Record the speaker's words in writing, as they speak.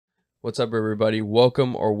What's up, everybody?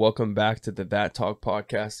 Welcome back to the That Talk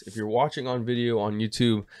podcast. If you're watching on video on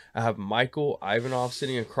YouTube, I have Micheal Ivanov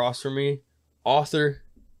sitting across from me, author.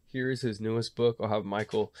 Here is his newest book. I'll have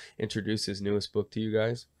Micheal introduce his newest book to you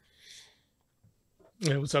guys.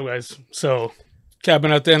 Yeah, what's up, guys? So,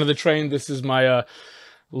 Cabin at the End of the Train. This is my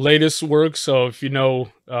latest work. So, if you know,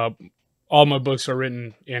 all my books are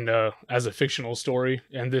written in as a fictional story,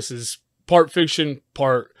 and this is part fiction,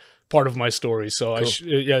 part of my story. So, Cool.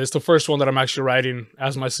 it's the first one that I'm actually writing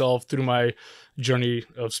as myself through my journey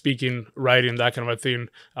of speaking, writing, that kind of a thing.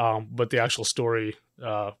 But the actual story,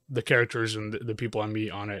 the characters and the people I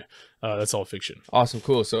meet on it, that's all fiction. Awesome,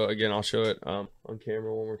 cool. So again, I'll show it on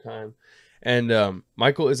camera one more time. And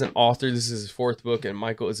Micheal is an author. This is his fourth book, and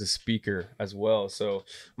Micheal is a speaker as well. So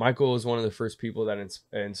Micheal was one of the first people that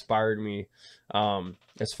inspired me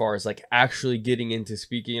as far as like actually getting into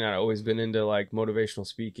speaking. I'd always been into like motivational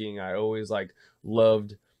speaking. I always like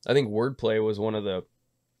loved, I think wordplay was one of the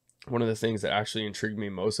things that actually intrigued me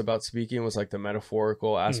most about speaking, was like the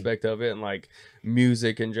metaphorical aspect of it, and like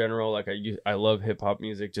music in general. Like I love hip hop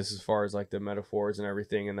music just as far as like the metaphors and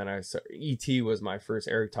everything. And then E.T. was my first,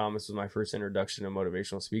 Eric Thomas was my first introduction to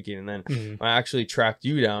motivational speaking. And then when I actually tracked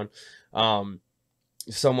you down,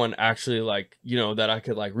 someone actually like, you know, that I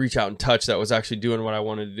could like reach out and touch that was actually doing what I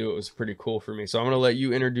wanted to do. It was pretty cool for me. So I'm going to let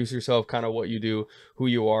you introduce yourself, kind of what you do, who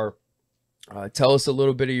you are. Tell us a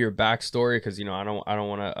little bit of your backstory, because you know I don't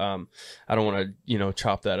want to you know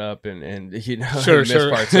chop that up and you know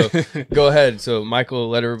Sure. part. So go ahead. So Micheal,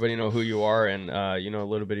 let everybody know who you are and you know a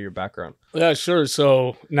little bit of your background. Yeah, sure.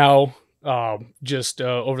 So now, just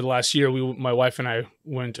over the last year, my wife and I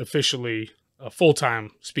went officially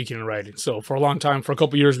full-time speaking and writing. So for a long time, for a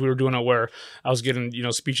couple of years, we were doing it where I was getting, you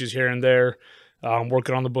know, speeches here and there,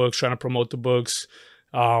 working on the books, trying to promote the books.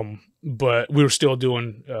 But we were still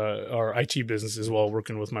doing our IT business as well,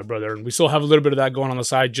 working with my brother, and we still have a little bit of that going on the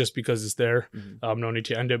side just because it's there. No need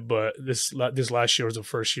to end it. But this last year was the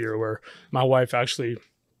first year where my wife actually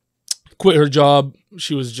quit her job.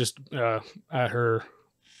 She was just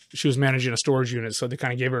she was managing a storage unit, so they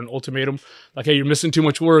kind of gave her an ultimatum, like, hey, you're missing too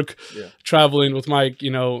much work traveling with Mike,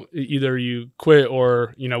 you know, either you quit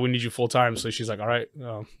or, you know, we need you full time. So she's like, all right,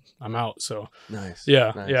 I'm out. So Nice.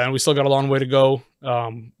 Yeah. And we still got a long way to go,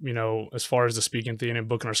 you know, as far as the speaking thing and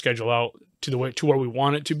booking our schedule out to where we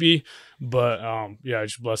want it to be. But yeah,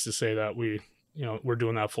 just blessed to say that we're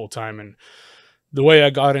doing that full time. And the way I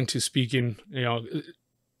got into speaking, you know,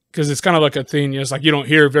 because it's kind of like a thing, you know, it's like you don't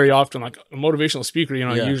hear very often, like a motivational speaker, you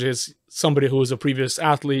know, usually it's somebody who is a previous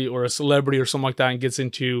athlete or a celebrity or something like that and gets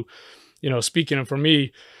into, you know, speaking. And for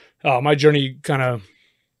me, my journey kind of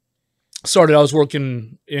started, I was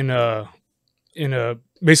working basically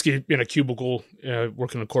in a cubicle,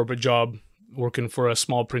 working a corporate job, working for a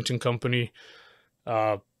small printing company,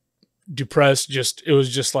 depressed. It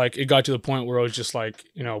was just like, it got to the point where I was just like,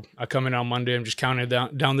 you know, I come in on Monday, I'm just counting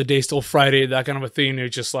down the days till Friday, that kind of a thing.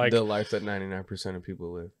 It's just like the life that 99% of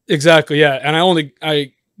people live. Exactly. Yeah. And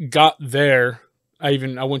I got there. I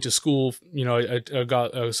went to school, you know, I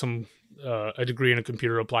got a degree in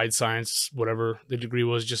computer applied science, whatever the degree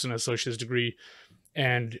was, just an associate's degree,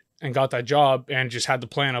 and got that job and just had the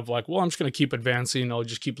plan of like, well, I'm just going to keep advancing. I'll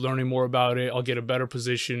just keep learning more about it. I'll get a better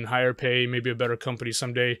position, higher pay, maybe a better company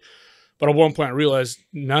someday. But at one point I realized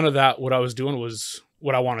none of that, what I was doing, was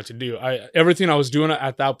what I wanted to do. Everything I was doing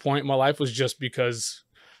at that point in my life was just because,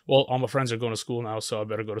 well, all my friends are going to school now, so I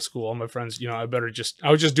better go to school. All my friends, you know, I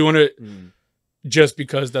was just doing it just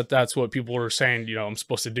because that's what people were saying, you know, I'm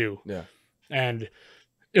supposed to do. Yeah. And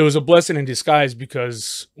it was a blessing in disguise,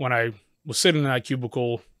 because when I was sitting in that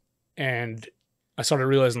cubicle and I started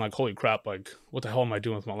realizing like, holy crap, like what the hell am I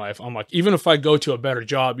doing with my life? I'm like, even if I go to a better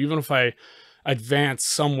job, even if I advance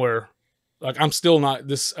somewhere, like I'm still not,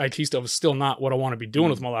 this IT stuff is still not what I want to be doing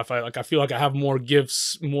with my life. I feel like I have more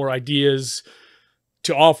gifts, more ideas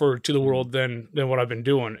to offer to the world than what I've been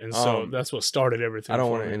doing. And so that's what started everything. I don't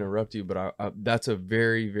want to interrupt you, but that's a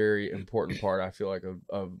very, very important part, I feel like,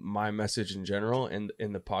 of my message in general and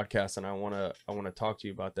in the podcast. And I want to talk to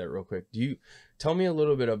you about that real quick. Do you tell me a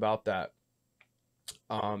little bit about that?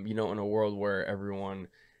 You know, in a world where everyone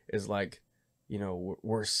is like, you know,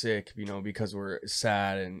 we're sick, you know, because we're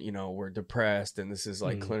sad and, you know, we're depressed and this is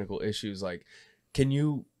like clinical issues. Like, can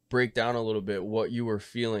you break down a little bit what you were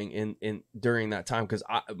feeling in during that time? Because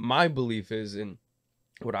my belief is, in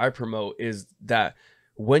what I promote, is that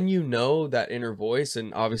when you know that inner voice,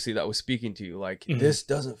 and obviously that was speaking to you, like, this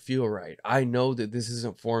doesn't feel right. I know that this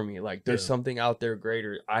isn't for me. Like, there's something out there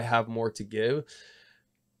greater. I have more to give.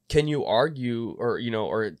 Can you argue or, you know,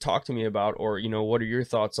 or talk to me about, or, you know, what are your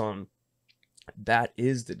thoughts on that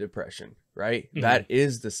is the depression, right? Mm-hmm. That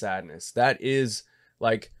is the sadness. That is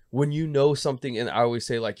like when you know something, and I always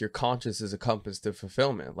say like your conscience is a compass to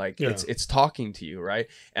fulfillment. Like it's talking to you, right?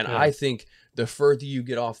 And I think the further you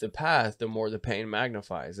get off the path, the more the pain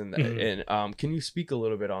magnifies. And can you speak a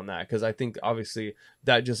little bit on that? Because I think obviously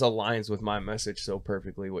that just aligns with my message so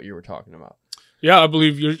perfectly, what you were talking about. Yeah, I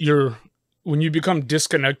believe you're when you become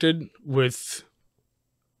disconnected with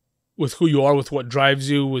who you are, with what drives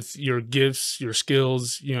you, with your gifts, your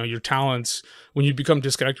skills, you know, your talents. When you become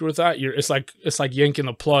disconnected with that, it's like yanking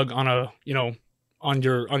the plug on a, you know, on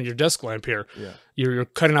your desk lamp here. Yeah. You're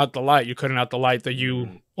cutting out the light. You're cutting out the light that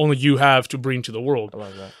only you have to bring to the world. I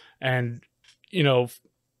love that. And, you know,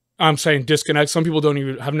 I'm saying disconnect. Some people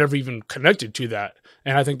have never even connected to that.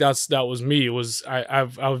 And I think that was me. It was,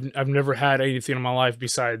 I've never had anything in my life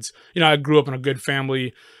besides, you know, I grew up in a good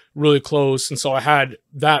family, really close. And so I had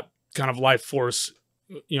that kind of life force,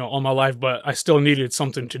 you know, all my life, but I still needed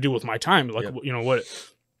something to do with my time. Like, you know,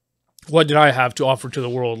 what did I have to offer to the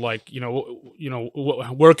world? Like, you know,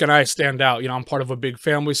 where can I stand out? You know, I'm part of a big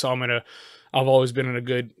family, so I've always been in a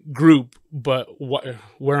good group, but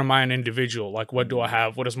where am I an individual? Like, what do I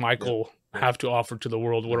have? What does Michael have to offer to the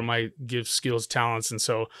world? What are my gifts, skills, talents? And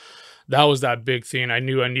so that was that big thing. I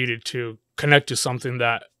knew I needed to connect to something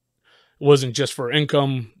that wasn't just for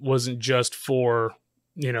income, wasn't just for,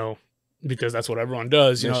 you know, because that's what everyone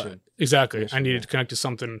does, you know. Exactly. I needed to connect to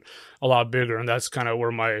something a lot bigger, and that's kind of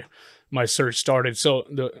where my search started. So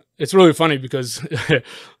it's really funny because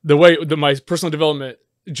the way that my personal development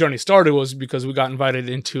journey started was because we got invited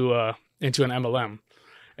into an MLM.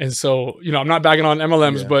 And so, you know, I'm not bagging on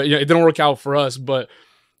MLMs, but you know, it didn't work out for us. But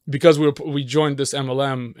because we joined this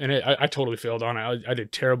MLM, and I totally failed on it. I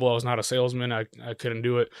did terrible. I was not a salesman. I couldn't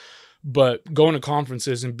do it. But going to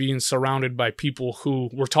conferences and being surrounded by people who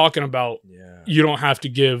were talking about, you don't have to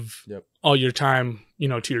give all your time, you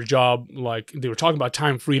know, to your job. Like, they were talking about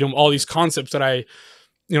time freedom, all these concepts that I,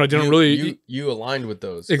 you know, didn't really. You aligned with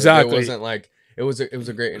those. Exactly. It wasn't like, it was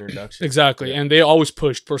a great introduction. Exactly. Yeah. And they always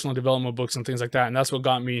pushed personal development books and things like that. And that's what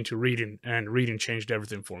got me into reading, and reading changed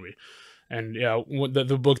everything for me. And yeah,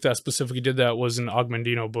 the book that specifically did that was an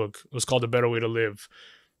Augmendino book. It was called A Better Way to Live.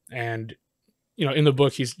 And, you know, in the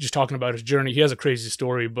book, he's just talking about his journey. He has a crazy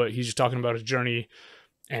story, but he's just talking about his journey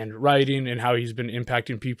and writing and how he's been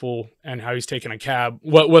impacting people and how he's taken a cab.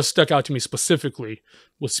 What stuck out to me specifically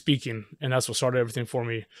was speaking. And that's what started everything for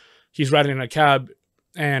me. He's riding in a cab,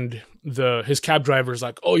 and his cab driver is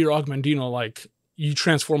like, "Oh, you're Augmendino, like, you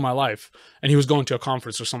transformed my life." And he was going to a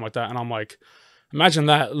conference or something like that. And I'm like, imagine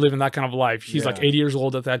that, living that kind of life. He's like 80 years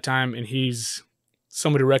old at that time, and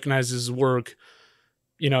somebody recognizes his work.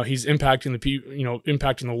 You know, he's impacting the people, you know,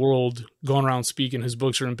 impacting the world, going around speaking. His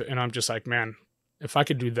books are, and I'm just like, man, if I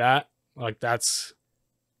could do that, that's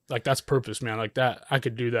purpose, man. Like that, I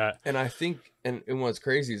could do that. And I think, and what's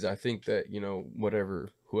crazy is I think that, you know,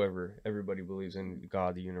 whoever, everybody believes in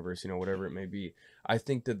God, the universe, you know, whatever it may be. I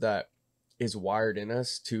think that is wired in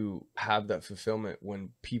us to have that fulfillment when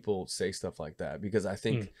people say stuff like that, because I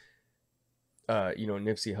think, you know,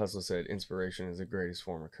 Nipsey Hussle said inspiration is the greatest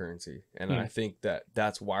form of currency. And I think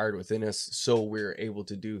that's wired within us. So we're able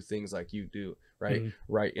to do things like you do, right?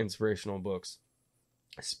 Write inspirational books,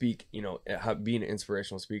 speak, you know, be an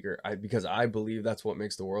inspirational speaker. Because I believe that's what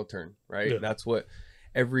makes the world turn, right? That's what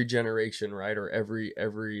every generation, right? Or every,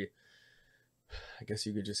 I guess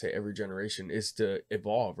you could just say every generation is to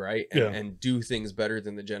evolve, right? And do things better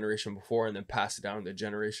than the generation before, and then pass it down to the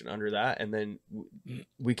generation under that. And then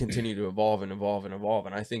we continue to evolve and evolve and evolve.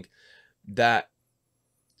 And I think that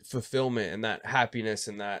fulfillment and that happiness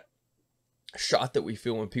and that shot that we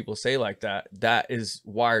feel when people say like that, that is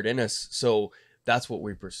wired in us. So that's what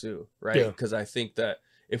we pursue, right? Because I think that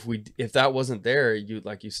if that wasn't there,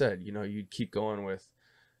 like you said, you know, you'd keep going with,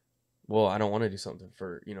 well, I don't want to do something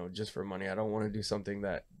for, you know, just for money. I don't want to do something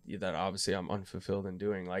that obviously I'm unfulfilled in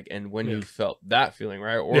doing. Like, and when you felt that feeling,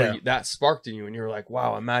 right? Or that sparked in you and you're like,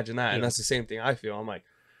 wow, imagine that. And that's the same thing I feel. I'm like,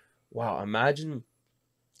 wow, imagine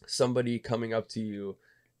somebody coming up to you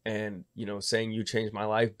and, you know, saying you changed my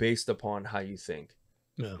life based upon how you think.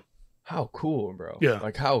 Yeah. How cool, bro. Yeah.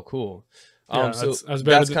 Like, how cool. So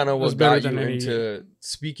that's kind of what got you into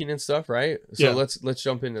speaking and stuff, right? So let's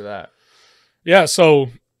jump into that. Yeah. So,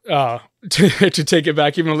 to take it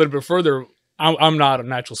back even a little bit further, I'm not a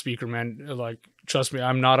natural speaker, man. Like, trust me,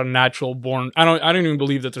 I'm not a natural born. I don't even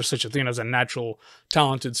believe that there's such a thing as a natural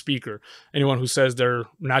talented speaker. Anyone who says they're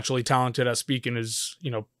naturally talented at speaking is,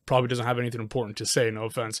 you know, probably doesn't have anything important to say. No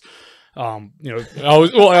offense. You know, I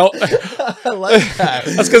was I like that.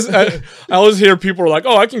 that's because I always hear people are like,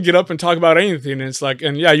 oh, I can get up and talk about anything, and it's like,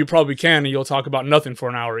 and yeah, you probably can, and you'll talk about nothing for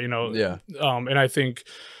an hour, you know. Yeah. And I think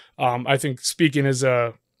speaking is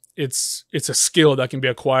it's a skill that can be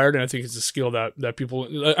acquired, and I think it's a skill that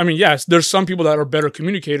people, I mean, yes, there's some people that are better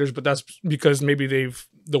communicators, but that's because maybe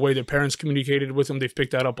the way their parents communicated with them, they've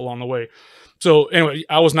picked that up along the way. So anyway,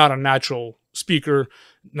 I was not a natural speaker,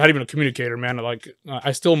 not even a communicator, man. Like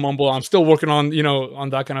I still mumble. I'm still working on, you know,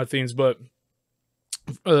 on that kind of things. But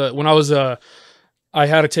when I was, I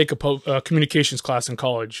had to take a communications class in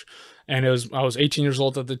college, and I was 18 years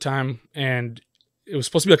old at the time, and it was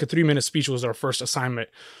supposed to be like a 3-minute speech was our first assignment.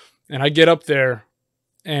 And I get up there,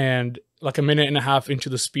 and like a minute and a half into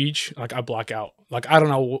the speech, like I black out. Like I don't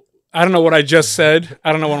know what I just said.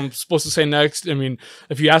 I don't know what I'm supposed to say next. I mean,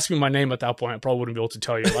 if you asked me my name at that point, I probably wouldn't be able to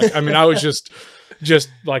tell you. Like, I mean, I was just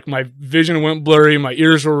like my vision went blurry, my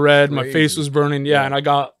ears were red, Crazy. my face was burning. Yeah, and I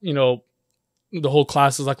got, you know, the whole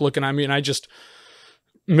class is like looking at me, and I just,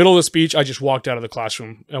 middle of the speech, I just walked out of the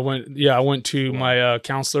classroom. I went to my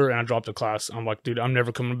counselor, and I dropped the class. I'm like, dude, I'm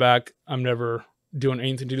never coming back. I'm never doing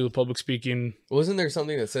anything to do with public speaking. Wasn't there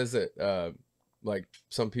something that says that like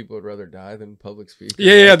some people would rather die than public speaking?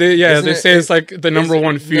 They say it's like the number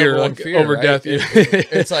one fear, like over right? death.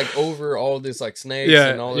 It's like over all this like snakes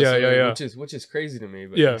and all this, which is crazy to me.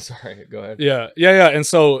 But yeah, sorry, go ahead. Yeah. And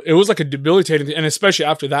so it was like a debilitating thing, and especially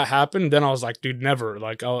after that happened, then I was like, dude, never.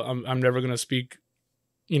 Like I'm never gonna speak,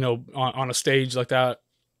 you know, on a stage like that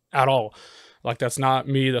at all. Like that's not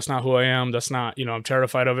me. That's not who I am. That's not, you know, I'm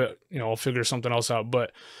terrified of it. You know, I'll figure something else out.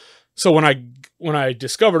 But so when I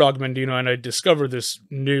discovered Augmendino and I discovered this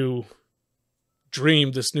new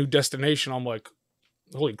dream, this new destination, I'm like,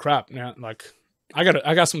 holy crap, man. Like I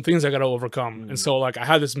got some things I got to overcome. And so like I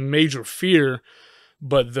had this major fear,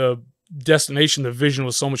 but the destination, the vision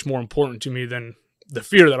was so much more important to me than the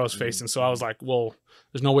fear that I was facing. So I was like, well,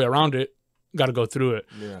 there's no way around it. Got to go through it.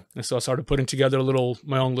 Yeah. And so I started putting together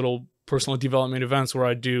my own little personal development events where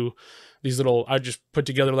I do I just put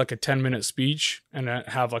together like a 10-minute speech, and I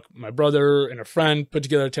have like my brother and a friend put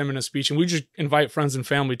together a 10-minute speech, and we just invite friends and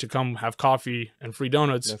family to come have coffee and free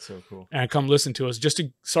donuts. That's so cool. And come listen to us just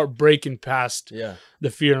to start breaking past the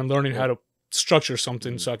fear and learning how to structure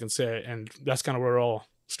something so I can say it. And that's kind of where it all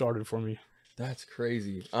started for me. That's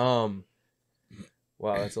crazy. Wow,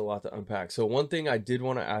 that's a lot to unpack. So one thing I did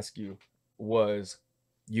want to ask you was,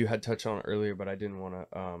 you had touched on it earlier, but I didn't want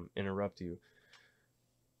to interrupt you.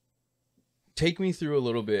 Take me through a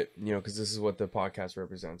little bit, you know, because this is what the podcast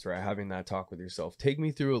represents, right? Having that talk with yourself. Take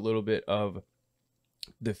me through a little bit of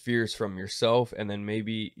the fears from yourself, and then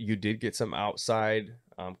maybe you did get some outside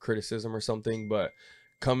criticism or something, but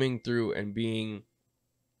coming through and being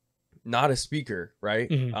not a speaker,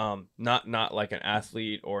 right? Not like an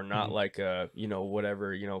athlete, or not like a, you know,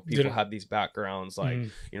 whatever, you know, people have these backgrounds, like,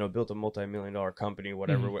 you know, built a multi-million-dollar company,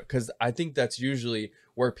 whatever. Because I think that's usually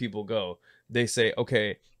where people go. They say,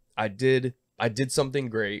 okay, I did something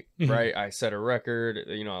great, right? I set a record,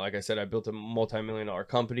 you know, like I said, I built a multi-million-dollar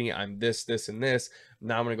company. I'm this, and this.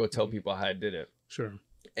 Now I'm going to go tell people how I did it. Sure.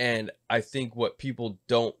 And I think what people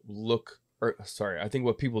I think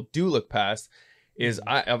what people do look past is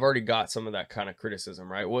I've already got some of that kind of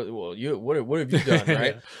criticism, right? What have you done,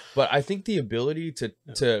 right? But I think the ability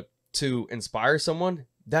to inspire someone,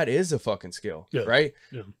 that is a fucking skill, right?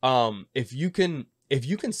 If you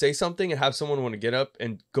can say something and have someone want to get up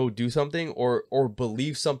and go do something, or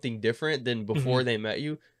believe something different than before they met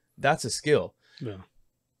you, that's a skill.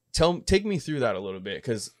 Take me through that a little bit,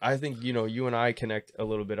 because I think, you know, you and I connect a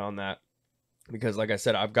little bit on that. Because like I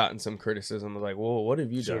said, I've gotten some criticism of like, well, what have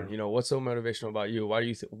you done? You know, what's so motivational about you?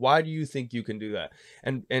 Why do you think you can do that?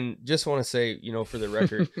 And just want to say, you know, for the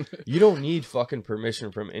record, you don't need fucking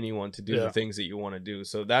permission from anyone to do the things that you want to do.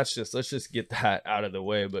 So let's just get that out of the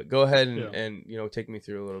way. But go ahead and you know, take me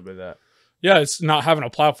through a little bit of that. Yeah, it's not having a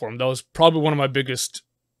platform. That was probably one of my biggest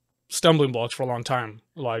stumbling blocks for a long time.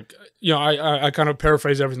 Like, you know, I kind of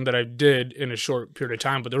paraphrase everything that I did in a short period of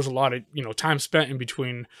time, but there was a lot of, you know, time spent in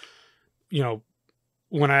between, you know,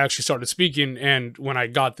 when I actually started speaking and when I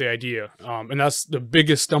got the idea. And that's the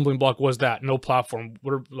biggest stumbling block, was that no platform.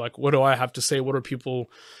 What do I have to say? What are people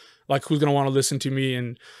like, who's going to want to listen to me?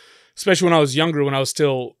 And especially when I was younger, when I was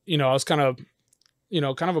still, you know, I was kind of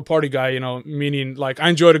a party guy, you know, meaning like I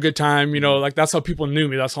enjoyed a good time, you know, like that's how people knew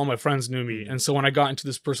me. That's how my friends knew me. And so when I got into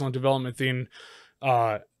this personal development thing,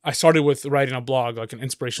 I started with writing a blog, like an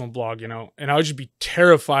inspirational blog, you know, and I would just be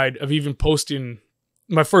terrified of even posting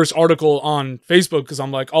my first article on Facebook, because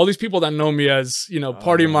I'm like, all these people that know me as, you know,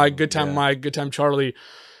 Party Mike, Good Time Mike, Good Time Charlie,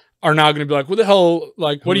 are now going to be like, what the hell,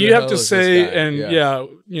 like, what do you have to say? And yeah,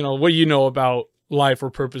 you know, what do you know about life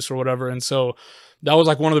or purpose or whatever? And so that was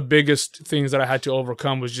like one of the biggest things that I had to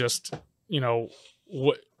overcome was just, you know,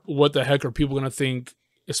 what the heck are people going to think,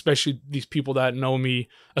 especially these people that know me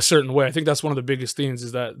a certain way. I think that's one of the biggest things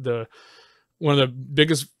is that one of the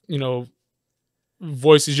biggest, you know,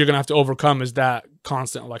 voices you're going to have to overcome is that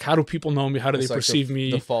constant, like, how do people know me? How do they perceive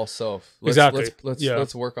me? The false self. Exactly.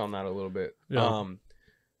 Let's work on that a little bit. Yeah.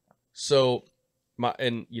 So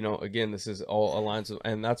and you know, again, this is all aligns with,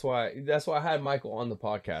 and that's why I had Micheal on the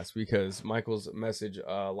podcast, because Michael's message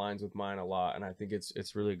aligns with mine a lot, and I think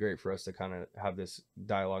it's really great for us to kind of have this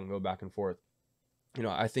dialogue and go back and forth. You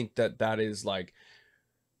know, I think that is like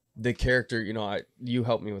the character, you know, you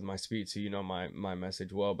helped me with my speech, so you know my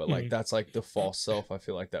message well, but like that's like the false self I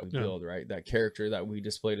feel like that we build, right? That character that we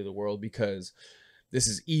display to the world, because this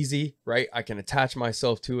is easy, right? I can attach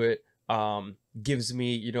myself to it. Gives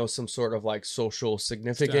me, you know, some sort of like social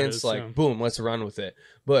significance, status, like boom, let's run with it.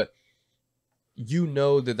 But you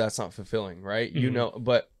know that's not fulfilling, right? You know,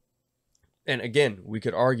 but, and again, we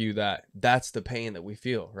could argue that that's the pain that we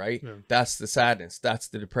feel, right? That's the sadness, that's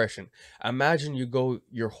the depression. Imagine you go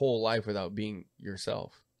your whole life without being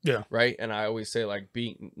yourself, right? And I always say, like,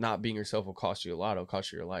 not being yourself will cost you a lot. It'll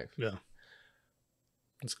cost you your life.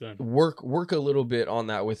 That's good. Work a little bit on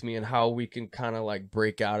that with me, and how we can kind of like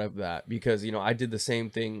break out of that, because, you know, I did the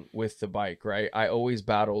same thing with the bike, right? I always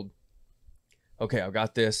battled, okay, I've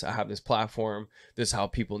got this, I have this platform, this is how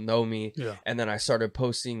people know me. And then I started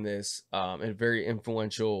posting this, a very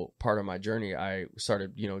influential part of my journey. I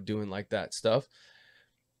started, you know, doing like that stuff.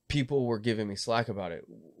 People were giving me slack about it.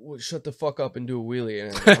 Well, shut the fuck up and do a wheelie.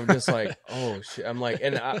 And I'm just like, oh shit. I'm like,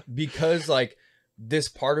 and because like, this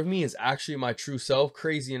part of me is actually my true self.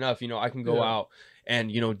 Crazy enough, you know, I can go out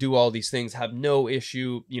and, you know, do all these things, have no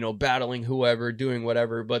issue, you know, battling whoever, doing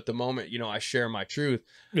whatever. But the moment, you know, I share my truth,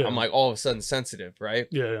 I'm like all of a sudden sensitive, right?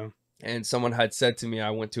 And someone had said to me,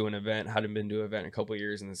 I went to an event, hadn't been to an event in a couple of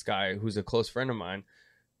years, and this guy who's a close friend of mine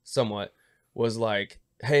somewhat was like,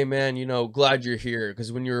 hey man, you know, glad you're here,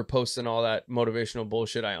 because when you were posting all that motivational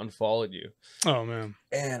bullshit, I unfollowed you. Oh man.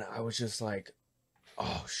 And I was just like,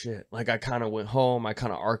 oh shit. Like, I kind of went home, I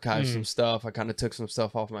kind of archived some stuff, I kind of took some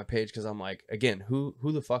stuff off my page, because I'm like, again, who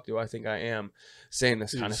the fuck do I think I am saying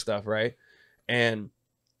this kind of stuff, right? And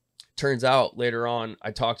turns out later on, I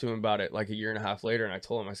talked to him about it like a year and a half later, and I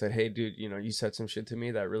told him, I said, hey dude, you know, you said some shit to me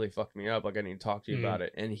that really fucked me up, like I need to talk to you about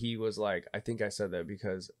it. And he was like, I think I said that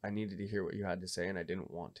because I needed to hear what you had to say and I didn't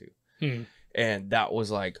want to. And that was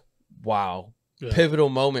like, wow, pivotal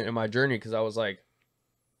moment in my journey, because I was like,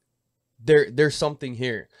 there's something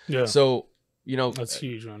here. So, you know, that's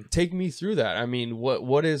huge, man. Take me through that. I mean, what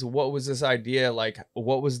was this idea? Like,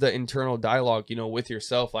 what was the internal dialogue, you know, with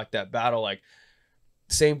yourself, like that battle? Like,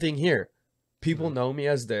 same thing here. People know me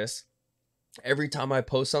as this. Every time I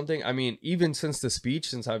post something, I mean, even since the speech,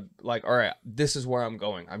 since I've like, all right, this is where I'm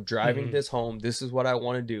going. I'm driving this home. This is what I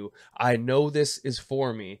want to do. I know this is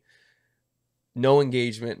for me. No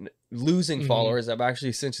engagement, losing followers. I've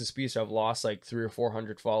actually, since the speech, I've lost like 300 or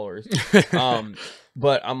 400 followers.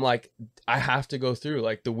 But I'm like, I have to go through,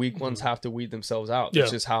 like, the weak ones have to weed themselves out.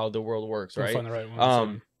 That's just how the world works, right? Find the right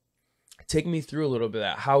ones, take me through a little bit of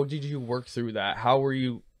that. How did you work through that? How were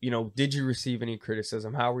you, you know, did you receive any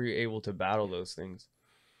criticism? How were you able to battle those things?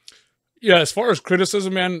 Yeah, as far as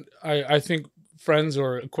criticism, man, I think friends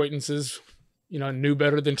or acquaintances, you know, knew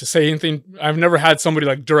better than to say anything. I've never had somebody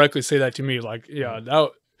like directly say that to me. Like,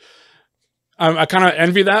 I kind of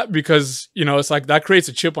envy that, because, you know, it's like that creates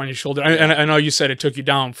a chip on your shoulder. And I know you said it took you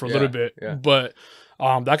down for a little bit, but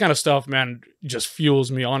that kind of stuff, man, just fuels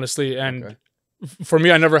me, honestly. And for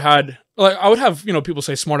me, I never had, like, I would have, you know, people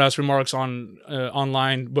say smart ass remarks on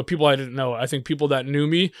online, but people I didn't know. I think people that knew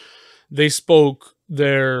me, they spoke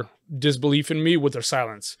their disbelief in me with their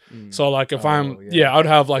silence. So like, if I would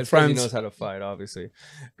have like friends. He knows how to fight, obviously.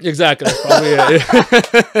 Exactly. That's probably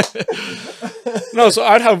it. No, so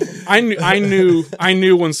I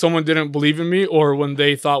knew when someone didn't believe in me, or when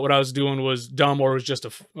they thought what I was doing was dumb or was just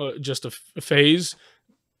a phase,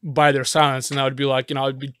 by their silence. And I would be like, you know,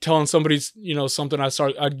 I'd be telling somebody, you know, something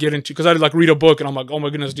I'd get into, because I'd like read a book and I'm like, oh my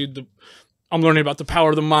goodness, dude, I'm learning about the power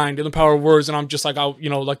of the mind and the power of words. And I'm just like, you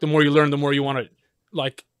know, like the more you learn, the more you want to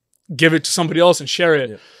like give it to somebody else and share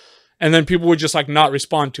it. And then people would just like not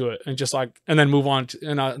respond to it and just like, and then move on.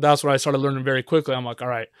 That's what I started learning very quickly. I'm like, all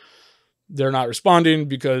right, they're not responding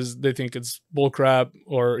because they think it's bullcrap,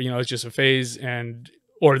 or, you know, it's just a phase,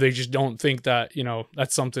 or they just don't think that, you know,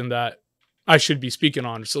 that's something that I should be speaking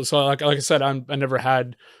on. So like I said, I never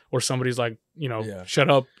had, or somebody's like, you know, shut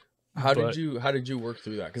up. How did you work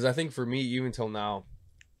through that? Because I think for me, even till now,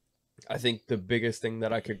 I think the biggest thing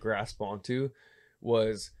that I could grasp onto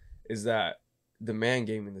is that the man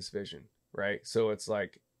gave me this vision, right? So it's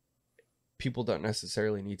like people don't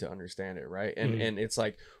necessarily need to understand it, right? And it's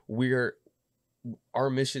like our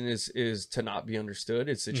mission is to not be understood.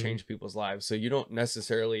 It's to change people's lives. So you don't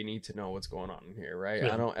necessarily need to know what's going on in here, right?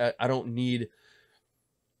 Yeah. I don't need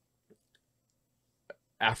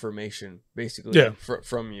affirmation basically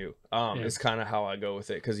from you. It's kind of how I go with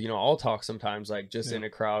it, because I'll talk sometimes like just in a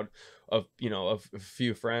crowd of of a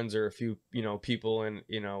few friends or a few people in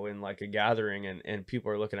in like a gathering, and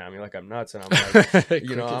people are looking at me like I'm nuts, and I'm like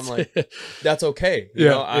I'm like, that's okay. You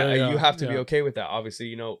have to be okay with that. Obviously,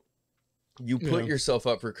 you put yourself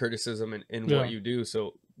up for criticism in what you do.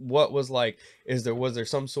 So what was like, was there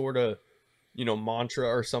some sort of mantra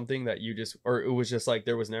or something that you just, or it was just like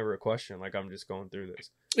there was never a question, like I'm just going through this?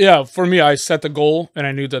 Yeah, for me, I set the goal and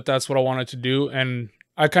I knew that that's what I wanted to do, and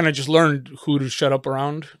I kind of just learned who to shut up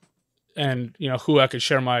around, and who I could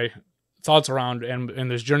share my thoughts around and in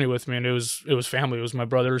this journey with me. And it was family, it was my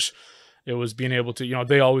brothers, it was being able to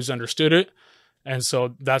they always understood it, and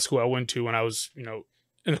so that's who I went to when I was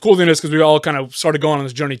and the cool thing is, because we all kind of started going on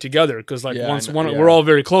this journey together, because like we're all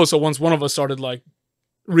very close, so once one of us started like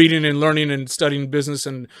reading and learning and studying business,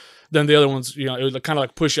 and then the other ones, it would kind of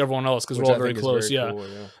like push everyone else, because we're all very close.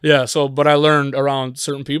 Cool, so, but I learned around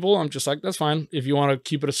certain people, I'm just like, that's fine. If you want to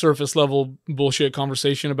keep it a surface level bullshit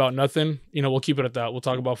conversation about nothing, we'll keep it at that. We'll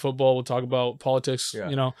talk about football, we'll talk about politics,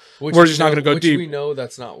 we're just not going to go deep. We know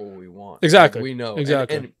that's not what we want. Exactly. Like, we know.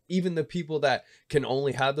 Exactly. And even the people that can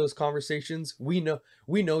only have those conversations, we know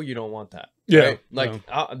you don't want that. Yeah. Right? Like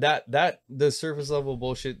that the surface level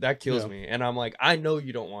bullshit that kills me. And I'm like, I know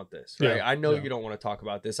you don't want this, right? I know you don't want to talk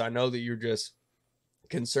about this. I know that you're just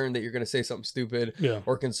concerned that you're going to say something stupid,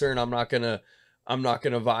 or concerned I'm not going to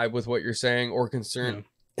vibe with what you're saying, or concerned.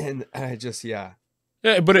 And I just,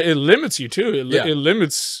 but it limits you too. It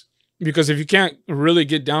limits, because if you can't really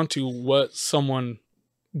get down to what someone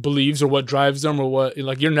believes or what drives them, or what,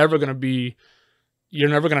 like, you're never going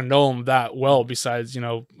to know them that well, besides,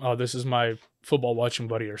 oh, this is my football watching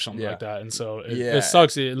buddy or something like that. And so it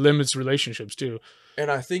sucks. It limits relationships too.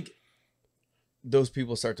 And I think those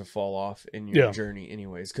people start to fall off in your journey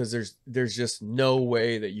anyways, because there's just no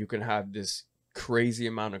way that you can have this crazy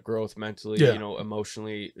amount of growth mentally,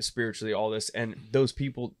 emotionally, spiritually, all this. And those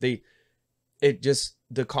people, the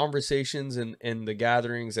conversations and the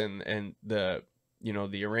gatherings and the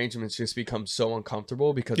the arrangements just become so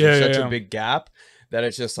uncomfortable, because there's such a big gap that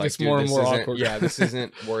it's just like, it's more and more awkward. This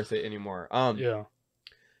isn't worth it anymore. And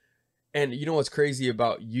what's crazy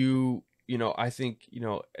about you, I think,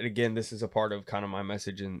 and again, this is a part of kind of my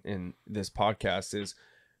message in this podcast, is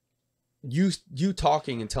you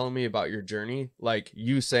talking and telling me about your journey, like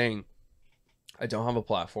you saying, I don't have a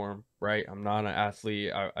platform, right? I'm not an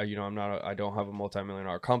athlete. I don't have a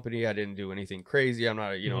multi-million-dollar company. I didn't do anything crazy. I'm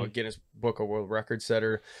not a Guinness Book of World Record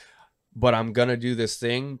setter, but I'm going to do this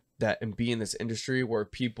thing and be in this industry where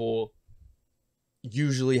people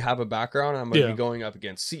usually have a background. I'm going to be going up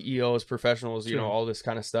against CEOs, professionals, all this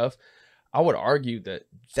kind of stuff. I would argue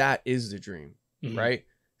that is the dream, right?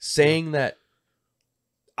 Saying that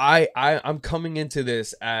I'm coming into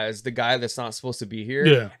this as the guy that's not supposed to be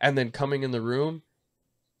here, and then coming in the room,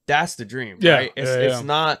 that's the dream, right? It's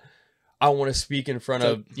not, I want to speak in front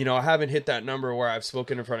of, I haven't hit that number where I've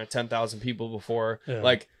spoken in front of 10,000 people before.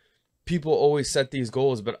 Like, people always set these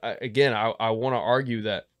goals, but I want to argue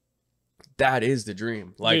that is the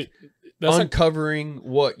dream. Like, uncovering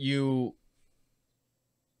what you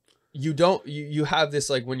have this,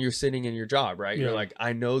 like when you're sitting in your job, right? You're like,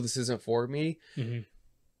 I know this isn't for me.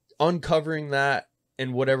 Uncovering that,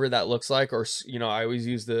 and whatever that looks like, or I always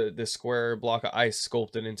use the square block of ice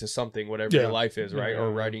sculpted into something, whatever your life is, right?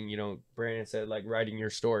 Or writing, Brandon said, like writing your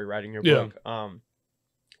story, writing your book.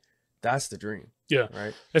 That's the dream.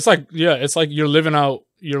 Right. It's like you're living out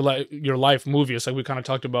your life movie. It's like we kind of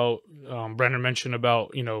talked about, Brandon mentioned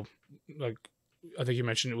about, like, I think you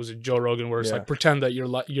mentioned it was a Joe Rogan, where it's like, pretend that your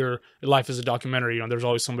life is a documentary. There's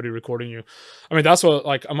always somebody recording you. I mean, that's what,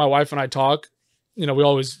 like, my wife and I talk, we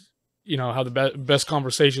always, have the best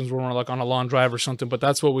conversations when we're like on a long drive or something, but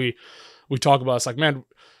that's what we talk about. It's like, man,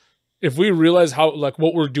 if we realize how, like,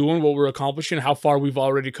 what we're doing, what we're accomplishing, how far we've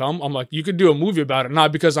already come, I'm like, you could do a movie about it.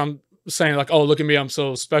 Not because I'm saying like, oh, look at me, I'm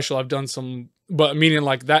so special, I've done some, but meaning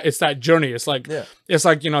like that, it's that journey. It's like, it's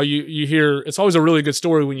like, you hear, it's always a really good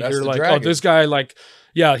story when you hear like, dragon. Oh, this guy, like,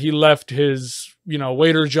 he left his,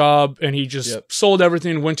 waiter job, and he just sold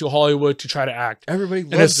everything, went to Hollywood to try to act. Everybody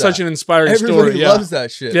loves and it's that. Such an inspiring Everybody story. loves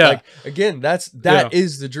that shit. Like, again, that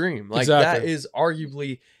is the dream. Like, that is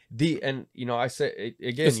arguably, and you know, I say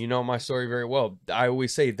again, you know my story very well. I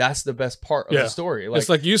always say that's the best part of the story. Like, it's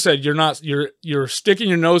like you said, you're sticking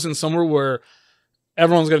your nose in somewhere where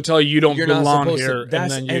everyone's going to tell you don't belong here.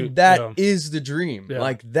 And that is the dream.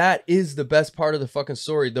 Like, that is the best part of the fucking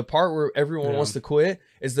story. The part where everyone wants to quit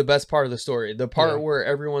is the best part of the story. The part where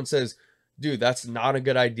everyone says, dude, that's not a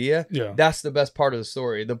good idea. That's the best part of the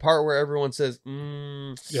story. The part where everyone says,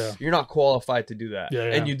 you're not qualified to do that.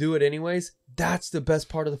 And you do it anyways. That's the best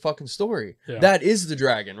part of the fucking story. That is the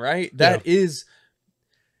dragon, right? That is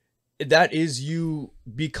you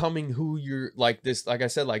becoming who you're, like this, like I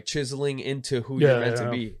said, like chiseling into who you're meant to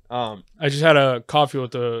be. I just had a coffee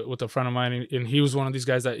with a friend of mine, and he was one of these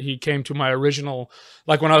guys that he came to my original,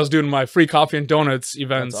 like when I was doing my free coffee and donuts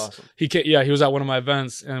events. That's awesome. He was at one of my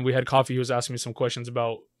events and we had coffee. He was asking me some questions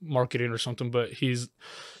about marketing or something, but he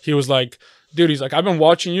was like, dude, he's like, I've been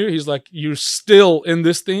watching you. He's like, you're still in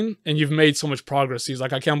this thing and you've made so much progress. He's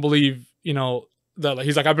like, I can't believe, you know, that, like,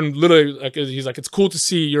 he's like, I've been literally, like, he's like, it's cool to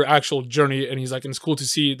see your actual journey, and he's like, and it's cool to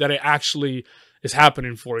see that it actually is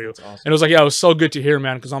happening for you. That's awesome. And it was like, yeah, it was so good to hear,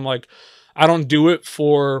 man, because I'm like, I don't do it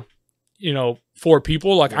for, you know, for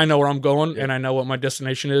people. Like, I know where I'm going and I know what my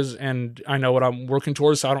destination is and I know what I'm working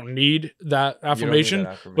towards, so I don't need that affirmation.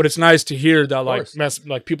 But it's nice to hear that,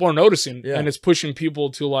 like people are noticing and it's pushing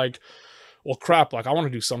people to, like, well, crap, like, I want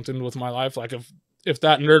to do something with my life. Like, if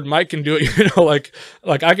that nerd Mike can do it, you know, like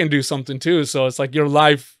I can do something too. So it's like your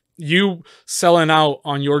life, you selling out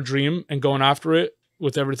on your dream and going after it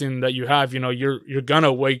with everything that you have, you know, you're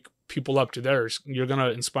gonna wake people up to theirs. You're gonna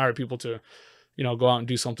inspire people to, you know, go out and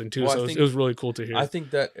do something too. Well, so it was really cool to hear. I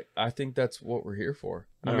think that's what we're here for.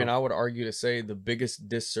 I mean, I would argue to say the biggest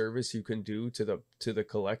disservice you can do to the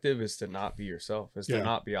collective is to not be yourself, is to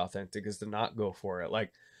not be authentic, is to not go for it.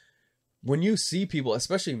 Like, when you see people,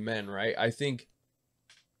 especially men, right? I think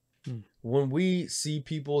when we see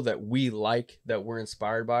people that we like, that we're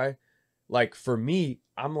inspired by, like, for me,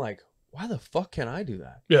 I'm like, why the fuck can I do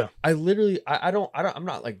that? Yeah. I literally, I'm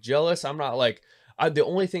not like jealous. I'm not like, the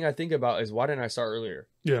only thing I think about is, why didn't I start earlier?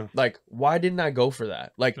 Yeah. Like, why didn't I go for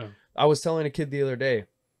that? Like, I was telling a kid the other day,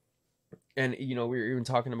 and, you know, we were even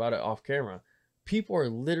talking about it off camera. People are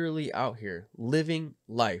literally out here living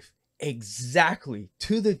life exactly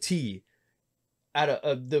to the T at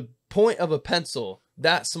the point of a pencil,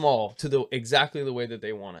 that small, to exactly the way that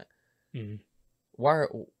they want it.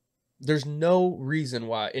 There's no reason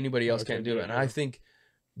why anybody else can't do it. And I think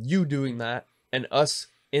you doing that and us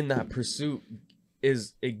in that pursuit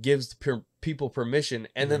it gives people permission,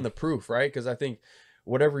 and then the proof, right? Because I think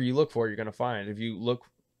whatever you look for, you're gonna find. If you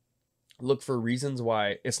look for reasons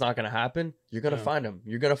why it's not gonna happen, you're gonna find them.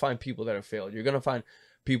 You're gonna find people that have failed. You're gonna find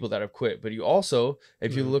people that have quit. But you also,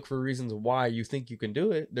 if you look for reasons why you think you can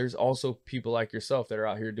do it, there's also people like yourself that are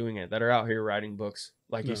out here doing it, that are out here writing books,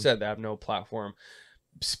 like you said, that have no platform,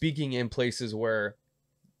 speaking in places where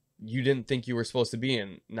you didn't think you were supposed to be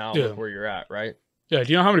in. Now look where you're at, right? Yeah.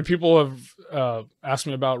 Do you know how many people have asked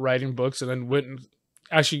me about writing books and then went and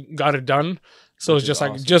actually got it done? So it's just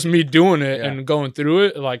awesome. Like, just me doing it and going through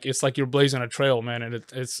it, like, it's like you're blazing a trail, man, and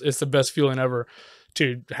it's the best feeling ever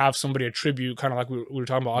to have somebody attribute, kind of like we were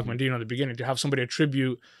talking about Augmentino in the beginning, to have somebody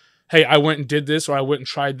attribute, hey, I went and did this, or I went and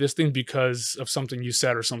tried this thing because of something you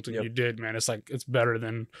said or something you did, man. It's like, it's better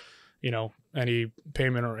than, you know, any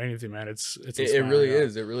payment or anything, man. It really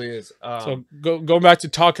is. It really is. So going back to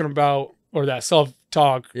talking about, or that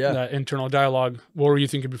self-talk, that internal dialogue, what were you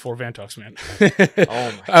thinking before Van Talks, man?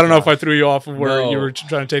 I don't know if I threw you off of where you were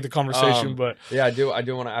trying to take the conversation, but yeah, I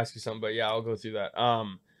do want to ask you something, but yeah, I'll go through that.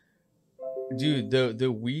 Dude,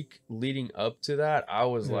 the week leading up to that, I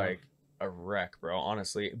was like a wreck, bro,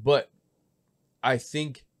 honestly. But I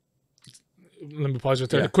think, let me pause right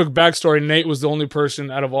there. A quick backstory: Nate was the only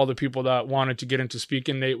person out of all the people that wanted to get into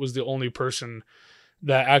speaking. Nate was the only person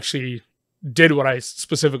that actually did what I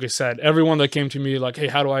specifically said. Everyone that came to me like, hey,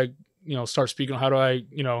 how do I, you know, start speaking? How do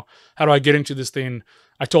I get into this thing?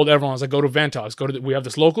 I told everyone, I was like, go to Van Talks. We have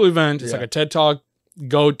this local event. It's like a TED Talk.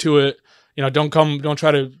 Go to it. You know, don't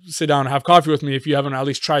try to sit down and have coffee with me if you haven't at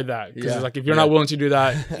least tried that. Because it's like, if you're not willing to do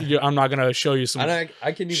that, I'm not going to show you some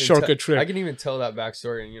I can even shortcut trick. I can even tell that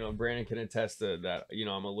backstory, and, you know, Brandon can attest to that. You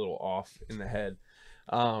know, I'm a little off in the head.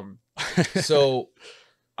 So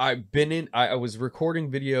I was recording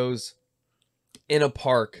videos in a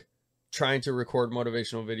park, trying to record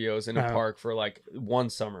motivational videos in a park for like one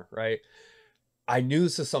summer, right? I knew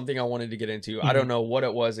this is something I wanted to get into. I don't know what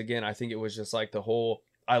it was. Again, I think it was just like the whole,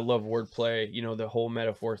 I love wordplay, you know, the whole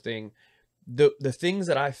metaphor thing. The things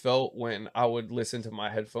that I felt when I would listen to my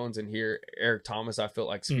headphones and hear Eric Thomas, I felt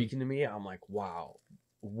like speaking to me. I'm like, wow,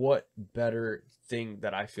 what better thing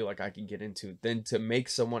that I feel like I can get into than to make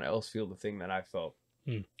someone else feel the thing that I felt.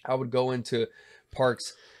 I would go into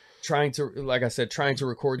parks trying to, like I said, trying to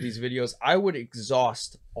record these videos. I would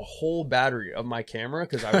exhaust a whole battery of my camera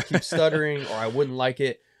because I would keep stuttering or I wouldn't like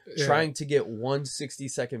it. Trying to get 1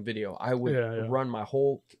 60-second video. I would run my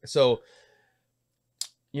whole, so,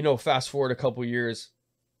 you know, fast forward a couple years,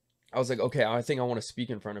 I was like, okay, I think I want to speak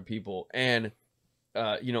in front of people. And,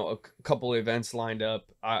 you know, a couple of events lined up.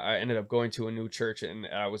 I ended up going to a new church and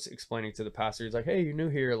I was explaining to the pastor, he's like, hey, you're new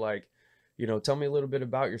here. Like, you know, tell me a little bit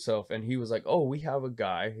about yourself. And he was like, oh, we have a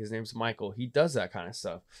guy, his name's Michael. He does that kind of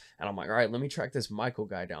stuff. And I'm like, all right, let me track this Michael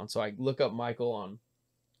guy down. So I look up Michael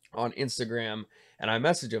on Instagram and I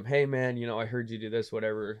message him, hey man, you know, I heard you do this,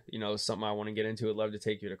 whatever, you know, something I want to get into. I'd love to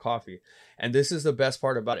take you to coffee. And this is the best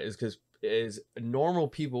part about it, is because normal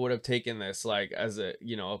people would have taken this like as a,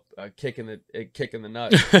 you know, a kick in the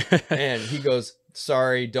nuts. And he goes,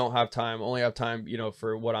 sorry, don't have time, only have time, you know,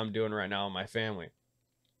 for what I'm doing right now in my family.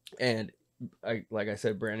 And like I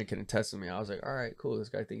said, Brandon can attest to me. I was like, all right, cool, this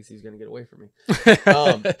guy thinks he's gonna get away from me.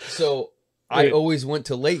 So I always went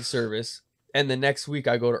to late service. And the next week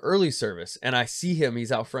I go to early service and I see him.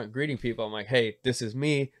 He's out front greeting people. I'm like, hey, this is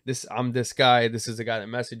me. I'm this guy. This is the guy that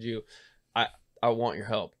messaged you. I want your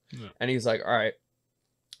help. Yeah. And he's like, all right,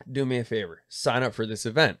 do me a favor. Sign up for this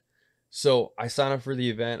event. So I sign up for the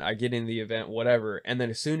event. I get in the event, whatever. And then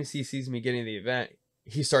as soon as he sees me getting the event,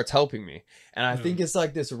 he starts helping me. And I think it's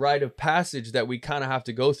like this rite of passage that we kind of have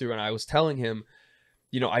to go through. And I was telling him,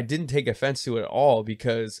 you know, I didn't take offense to it at all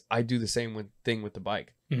because I do the same thing with the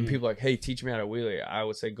bike. And people are like, hey, teach me how to wheelie. I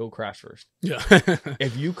would say, go crash first. Yeah.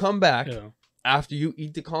 If you come back after you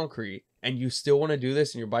eat the concrete and you still want to do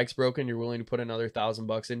this and your bike's broken, you're willing to put another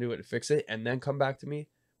 $1,000 into it to fix it and then come back to me,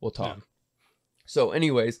 we'll talk. Yeah. So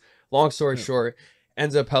anyways, long story short,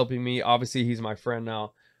 ends up helping me. Obviously, he's my friend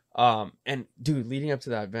now. And dude, leading up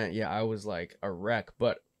to that event, I was like a wreck,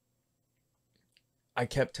 but I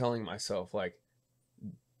kept telling myself like,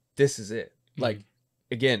 this is it. Like,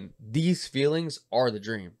 again, these feelings are the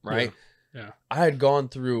dream, right? Yeah. I had gone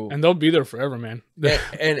through, and they'll be there forever, man.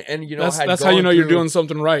 and you know, that's how you know you're doing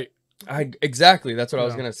something right. Exactly. That's what I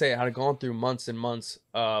was gonna say. I had gone through months and months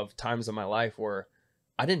of times in my life where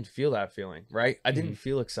I didn't feel that feeling, right? I didn't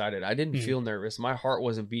feel excited. I didn't feel nervous. My heart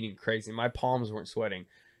wasn't beating crazy. My palms weren't sweating.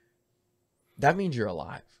 That means you're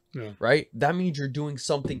alive, right? That means you're doing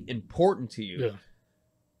something important to you. Yeah.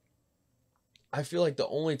 I feel like the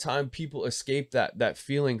only time people escape that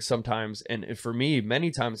feeling sometimes, and for me, many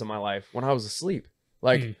times in my life, when I was asleep.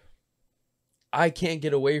 Like, I can't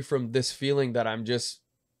get away from this feeling that I'm just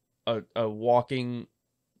a walking,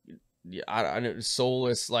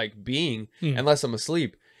 soulless like being unless I'm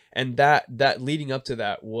asleep. And that leading up to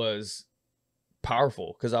that was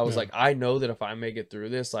powerful because I was like, I know that if I make it through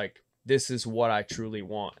this, like, this is what I truly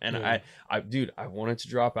want. And dude, I wanted to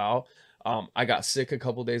drop out. I got sick a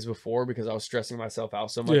couple days before because I was stressing myself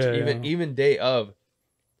out so much. Even day of,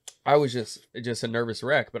 I was just a nervous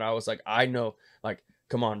wreck. But I was like, I know, like,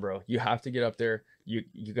 come on, bro, you have to get up there.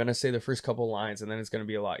 You're gonna say the first couple lines, and then it's gonna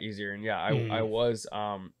be a lot easier. And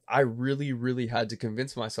I really had to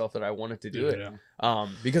convince myself that I wanted to do it.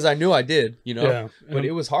 Because I knew I did, you know. But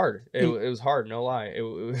it was hard. It was hard, no lie.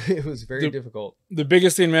 It was very difficult. The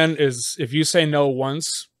biggest thing, man, is if you say no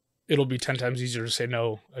once, it'll be 10 times easier to say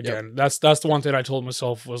no again. That's the one thing I told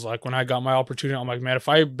myself was like, when I got my opportunity, I'm like, man, if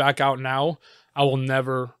I back out now, I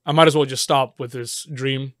might as well just stop with this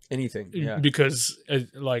dream. Anything. Because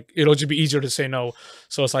it'll just be easier to say no.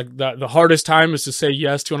 So it's like the hardest time is to say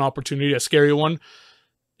yes to an opportunity. A scary one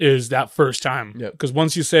is that first time. Because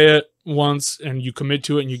once you say it once and you commit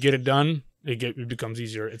to it and you get it done, it becomes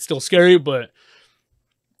easier. It's still scary, but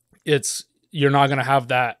you're not going to have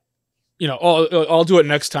that, you know, I'll do it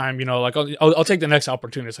next time, you know, like I'll take the next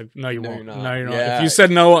opportunity. It's like, no, you won't. No, you're not. If you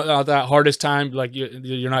said no at that hardest time, like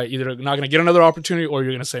you're not going to get another opportunity, or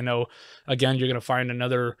you're going to say no again. You're going to find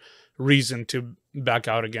another reason to back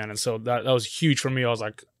out again. And so that was huge for me. I was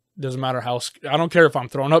like, doesn't matter I don't care if I'm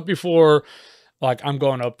thrown up before, like, I'm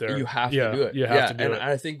going up there. You have to do it. You have to do it. And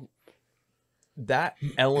I think that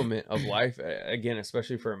element of life, again,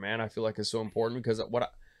 especially for a man, I feel like is so important because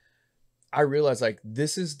I realized, like,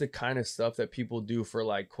 this is the kind of stuff that people do for,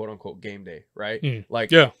 like, quote unquote game day, right?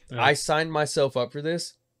 I signed myself up for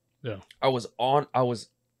this. I was on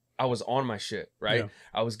my shit, right?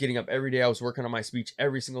 I was getting up every day. I was working on my speech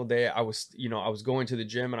every single day. I was going to the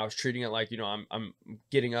gym and I was treating it like, you know, I'm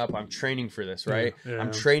getting up, I'm training for this, right?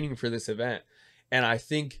 I'm training for this event. And I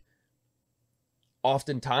think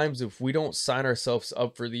oftentimes if we don't sign ourselves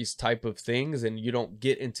up for these type of things and you don't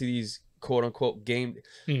get into these quote unquote game,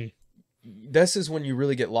 this is when you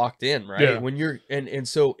really get locked in, right? Yeah. When you're, and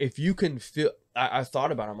so if you can feel, I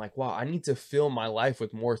thought about it, I'm like, wow, I need to fill my life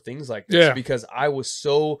with more things like this, Yeah. because I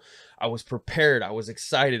was prepared, I was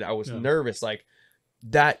excited, I was nervous. Like,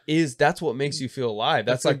 that's what makes you feel alive.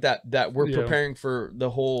 That's like that we're preparing for the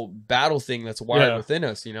whole battle thing that's wired within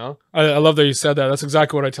us, you know? I love that you said that. That's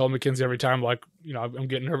exactly what I tell Mackenzie every time. Like, you know, I'm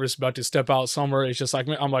getting nervous about to step out somewhere. It's just like,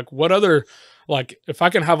 I'm like, what other, like, if I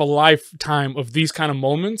can have a lifetime of these kind of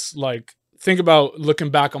moments, like, think about looking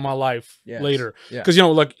back on my life later. Because, you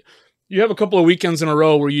know, like, you have a couple of weekends in a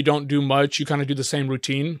row where you don't do much. You kind of do the same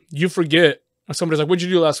routine. You forget. Somebody's like, what'd you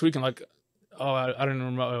do last weekend? Like, oh, I didn't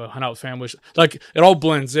remember, hang out with family. Like, it all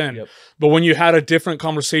blends in. Yep. But when you had a different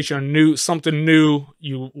conversation, something new,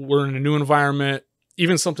 you were in a new environment,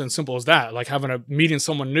 even something simple as that, like having a meeting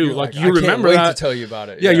someone new, like you remember that. To tell you about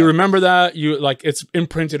it. Yeah, you remember that. You like, it's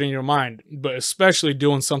imprinted in your mind. But especially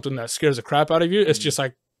doing something that scares the crap out of you, it's just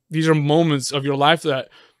like, these are moments of your life that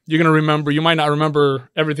you're going to remember. You might not remember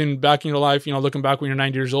everything back in your life, you know, looking back when you're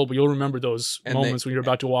 90 years old, but you'll remember those moments when you're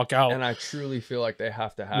about to walk out. And I truly feel like they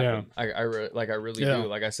have to happen. I really do.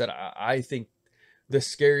 Like I said, I think the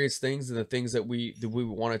scariest things and the things that we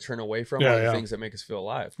want to turn away from are the things that make us feel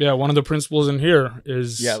alive. Yeah. One of the principles in here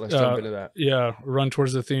is, let's jump into that. Yeah. Run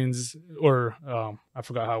towards the things, or I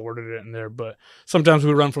forgot how I worded it in there, but sometimes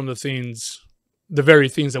we run from the very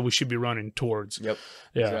things that we should be running towards. Yep.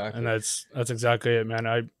 Yeah. Exactly. And that's exactly it,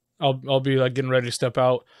 man. I'll be like getting ready to step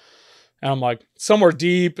out, and I'm like, somewhere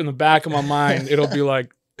deep in the back of my mind, it'll be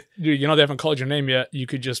like, dude, you know, they haven't called your name yet. You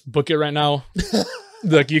could just book it right now.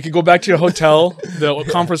 Like, you could go back to your hotel. The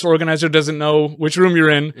conference organizer doesn't know which room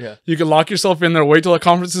you're in. Yeah. You could lock yourself in there, wait till the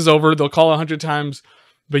conference is over. They'll call 100 times,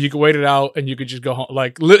 but you could wait it out and you could just go home.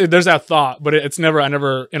 Like, there's that thought, but I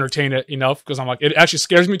never entertain it enough, because I'm like, it actually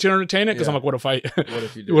scares me to entertain it, because I'm like, what if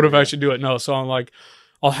I should do it? No. So I'm like,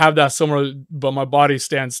 I'll have that somewhere, but my body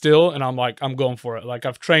stands still, and I'm like, I'm going for it. Like,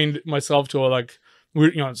 I've trained myself to, like,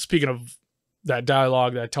 you know, speaking of that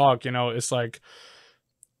dialogue, that talk, you know, it's like,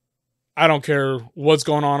 I don't care what's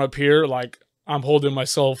going on up here. Like, I'm holding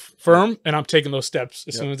myself firm, and I'm taking those steps.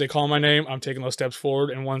 As soon as they call my name, I'm taking those steps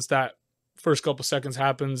forward. And once that first couple seconds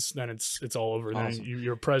happens, then it's all over. Awesome. Then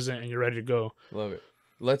you're present and you're ready to go. Love it.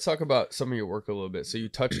 Let's talk about some of your work a little bit. So you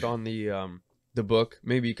touched on the book.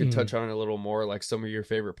 Maybe you could touch on it a little more, like some of your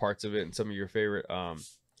favorite parts of it and some of your favorite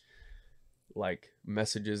like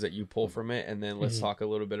messages that you pull from it. And then let's talk a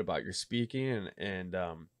little bit about your speaking and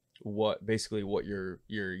what your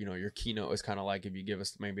keynote is kind of like. If you give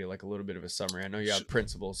us maybe like a little bit of a summary. I know you have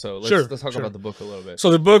principles, so let's talk about the book a little bit.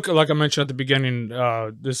 So the book, like I mentioned at the beginning,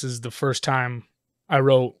 this is the first time I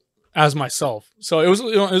wrote as myself. So it was,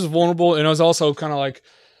 you know, it was vulnerable, and it was also kind of like,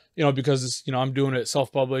 you know, because it's, you know, I'm doing it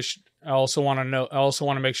self-published. I also want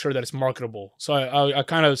to make sure that it's marketable. So I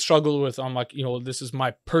kind of struggled with, I'm like, you know, this is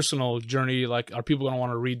my personal journey. Like, are people going to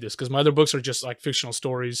want to read this? Because my other books are just like fictional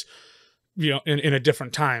stories, you know, in a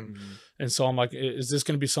different time. And so I'm like, is this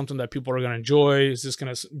going to be something that people are going to enjoy? Is this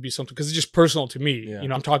going to be something, because it's just personal to me. You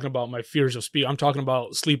know, I'm talking about my fears of speech. I'm talking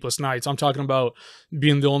about sleepless nights. I'm talking about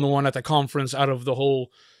being the only one at the conference out of the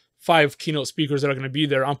whole 5 keynote speakers that are going to be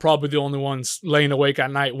there. I'm probably the only ones laying awake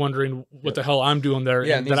at night wondering what the hell I'm doing there.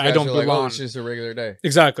 And that I don't belong. Like, oh, it's just a regular day.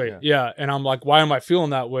 Exactly. Yeah. And I'm like, why am I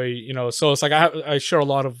feeling that way? You know, so it's like, I share a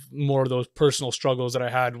lot of more of those personal struggles that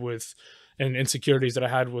I had with, and insecurities that I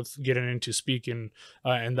had with getting into speaking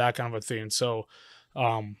and that kind of a thing. So,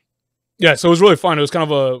 so it was really fun. It was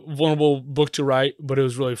kind of a vulnerable book to write, but it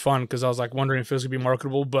was really fun because I was like wondering if it was gonna be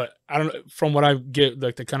marketable. But I don't know, from what I get,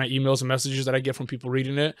 like the kind of emails and messages that I get from people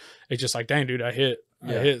reading it, it's just like, dang, dude, I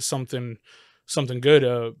hit something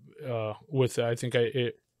good with it. I think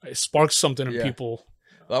it sparks something in people.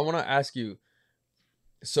 Well, I want to ask you,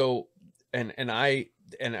 so and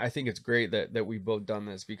I think it's great that we've both done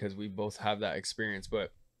this because we both have that experience.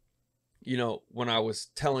 But you know, when I was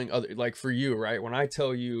telling other, like for you, right, when I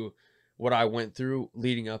tell you what I went through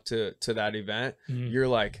leading up to that event, you're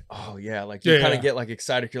like, oh yeah, like you kind of get like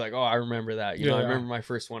excited. You're like, oh, I remember that. You know, I remember my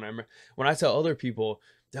first one. When I tell other people,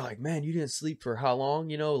 they're like, man, you didn't sleep for how long?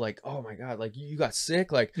 You know, like, oh my God, like you got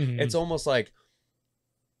sick. Like it's almost like,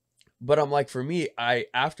 but I'm like, for me,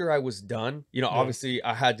 after I was done, you know, obviously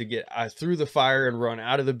I threw the fire and run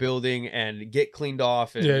out of the building and get cleaned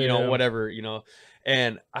off and, you know, whatever, you know,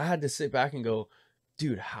 and I had to sit back and go,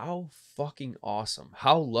 dude, how fucking awesome.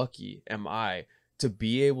 How lucky am I to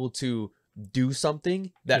be able to do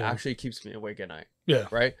something that actually keeps me awake at night? Yeah.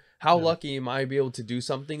 Right. How lucky am I to be able to do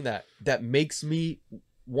something that makes me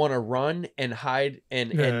want to run and hide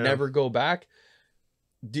and never go back?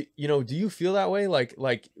 Do you feel that way?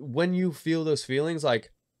 Like when you feel those feelings,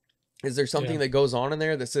 like Is there something that goes on in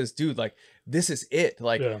there that says, dude, like, this is it?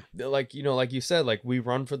 Like, like, you know, like you said, like, we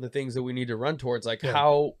run for the things that we need to run towards. Like,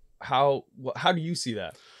 how do you see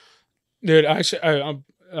that? Dude, actually,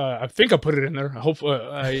 I think I put it in there. I hope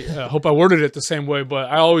I worded it the same way, but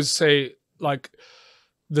I always say, like,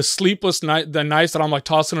 the sleepless night, the nights that I'm like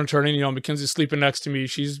tossing and turning, you know, Mackenzie's sleeping next to me.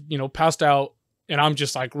 She's, you know, passed out and I'm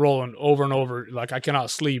just like rolling over and over. Like, I cannot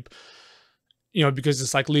sleep, you know, because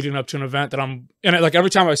it's like leading up to an event that and like every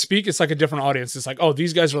time I speak, it's like a different audience. It's like, oh,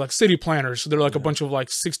 these guys are like city planners. So they're like a bunch of like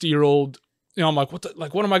 60-year-old, you know, I'm like, what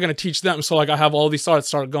am I going to teach them? So like, I have all these thoughts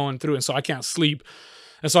start going through. And so I can't sleep.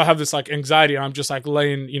 And so I have this like anxiety and I'm just like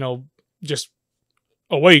laying, you know, just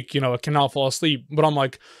awake, you know, I cannot fall asleep. But I'm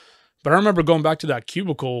like, but I remember going back to that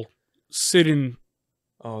cubicle, sitting,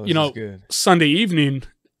 you know, Sunday evening,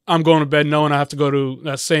 I'm going to bed knowing I have to go to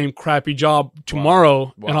that same crappy job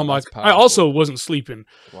tomorrow. Wow, and I'm like, powerful. I also wasn't sleeping.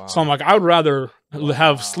 Wow. So I'm like, I would rather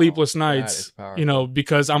have sleepless nights, you know,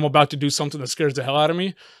 because I'm about to do something that scares the hell out of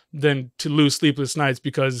me than to lose sleepless nights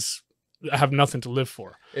because I have nothing to live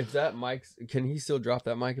for. If that mic, can he still drop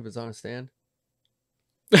that mic if it's on a stand?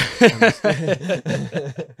 You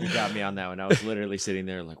got me on that one. I was literally sitting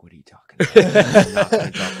there like, what are you talking about? I'm not going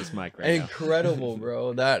to drop this mic right now. Incredible,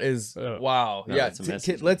 bro. That is, wow. No,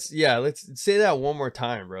 yeah. Let's say that one more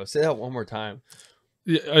time, bro. Say that one more time.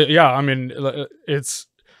 Yeah. I mean, it's,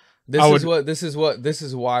 this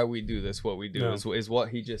is why we do this. What we do is what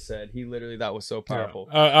he just said. He literally, that was so powerful.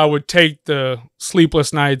 Yeah. I would take the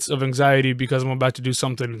sleepless nights of anxiety because I'm about to do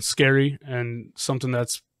something scary and something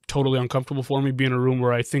that's totally uncomfortable for me, be in a room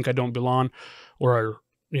where I think I don't belong, or,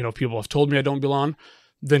 you know, people have told me I don't belong,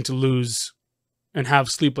 than to lose and have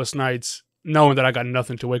sleepless nights knowing that I got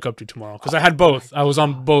nothing to wake up to tomorrow. Because I had both. I was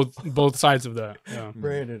on both sides of that. Yeah.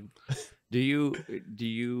 Brandon, do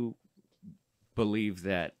you believe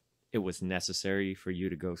that it was necessary for you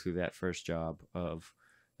to go through that first job of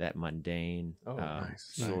that mundane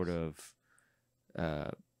sort of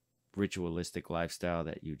ritualistic lifestyle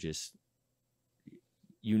that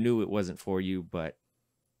you knew it wasn't for you, but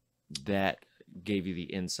that gave you the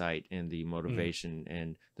insight and the motivation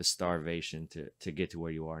and the starvation to get to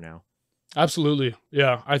where you are now? Absolutely.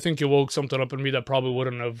 Yeah. I think it woke something up in me that probably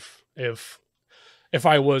wouldn't have if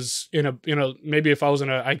I was maybe if I was in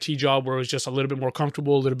an IT job where it was just a little bit more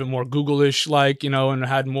comfortable, a little bit more Google-ish, like, you know, and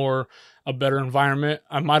had a better environment,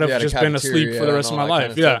 I might have just been asleep for the rest of my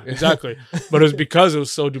life. Yeah, exactly. But it was because it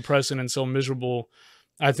was so depressing and so miserable.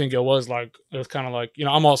 I think it was kind of like, you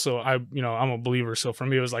know, I'm a believer. So for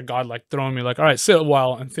me, it was like God, like throwing me like, all right, sit a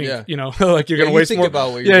while and think, you know, like you're going to waste more.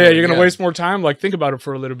 About what you're doing. You're going to waste more time. Like, think about it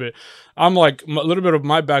for a little bit. I'm like, a little bit of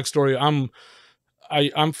my backstory. I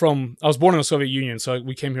was born in the Soviet Union. So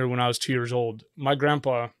we came here when I was 2 years old. My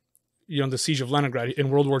grandpa, you know, the siege of Leningrad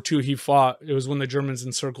in World War II, he fought. It was when the Germans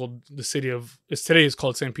encircled the city today it's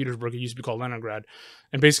called St. Petersburg. It used to be called Leningrad.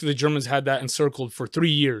 And basically the Germans had that encircled for 3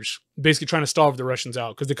 years, basically trying to starve the Russians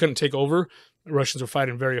out because they couldn't take over. The Russians were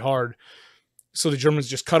fighting very hard. So the Germans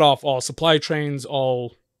just cut off all supply trains,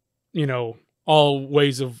 all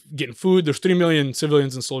ways of getting food. There's 3 million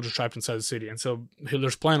civilians and soldiers trapped inside the city. And so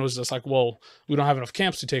Hitler's plan was just like, well, we don't have enough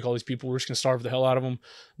camps to take all these people. We're just going to starve the hell out of them.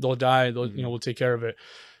 They'll die. We'll take care of it.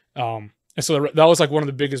 And so that was like one of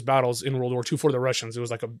the biggest battles in World War II for the Russians. It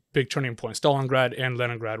was like a big turning point. Stalingrad and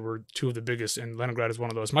Leningrad were two of the biggest, and Leningrad is one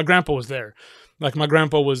of those. My grandpa was there. Like, my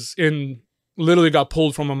grandpa was literally got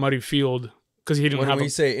pulled from a muddy field because he didn't have. When we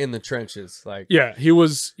say in the trenches, like, yeah, he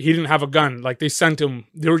didn't have a gun. Like, they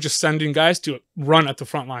were just sending guys to run at the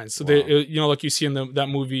front lines. So they, like you see in that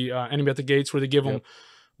movie, Enemy at the Gates, where they give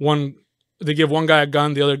one guy a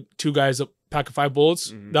gun, the other two guys a pack of 5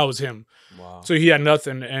 bullets. Mm-hmm. That was him. Wow. So he had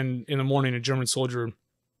nothing, and in the morning, a German soldier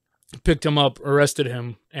picked him up, arrested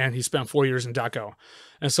him, and he spent 4 years in Dachau.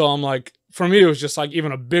 And so I'm like, for me, it was just like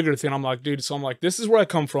even a bigger thing. I'm like, dude, so I'm like, this is where I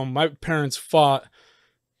come from. My parents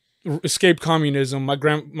escaped communism. My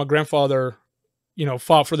grandfather,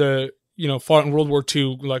 fought fought in World War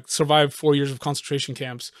II, like survived 4 years of concentration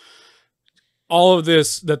camps. All of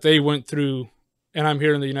this that they went through, and I'm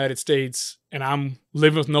here in the United States, and I'm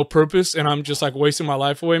living with no purpose, and I'm just like wasting my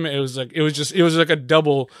life away. Man, it was like a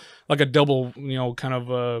double, kind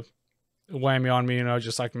of whammy on me.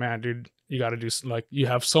 Just like, man, dude, you got to do, like, you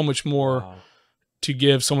have so much more to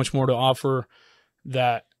give, so much more to offer,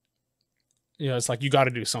 that, it's like you got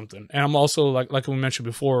to do something. And I'm also like we mentioned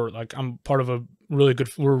before, like, I'm part of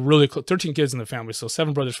we're really close, 13 kids in the family, so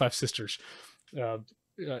 7 brothers, 5 sisters.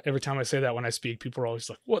 every time I say that when I speak, people are always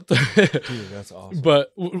like, what the? Dude, that's awesome.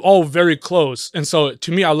 But all very close. And so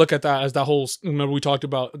to me, I look at that as that whole, remember we talked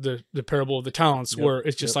about the parable of the talents, where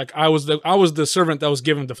it's just like, I was the servant that was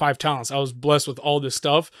given the 5 talents. I was blessed with all this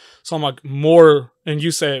stuff. So I'm like, more, and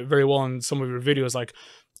you say it very well in some of your videos, like,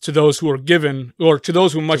 to those who are given, or to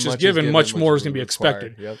those who much is given, much more is going to be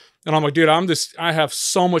expected. Yep. And I'm like, dude, I have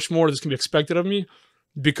so much more that's going to be expected of me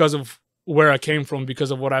because of where I came from, because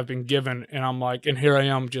of what I've been given. And I'm like, and here I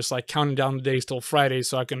am just like counting down the days till Friday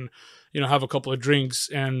so I can, have a couple of drinks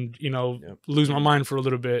and, lose my mind for a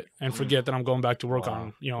little bit and forget that I'm going back to work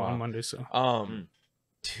on, on Monday. So,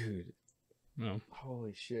 dude,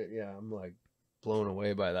 holy shit. Yeah. I'm like blown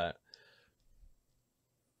away by that.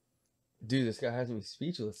 Dude, this guy has me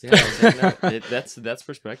speechless. Yeah, that's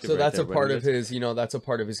perspective. So that's a part of his, that's a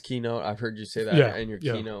part of his keynote. I've heard you say that in your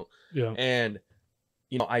keynote. Yeah. And,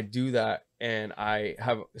 I do that, and I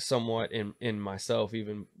have somewhat in myself,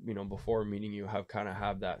 even, before meeting you, have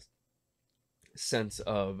that sense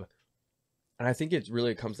of, and I think it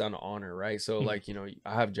really comes down to honor, right? So like,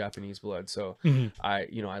 I have Japanese blood. So I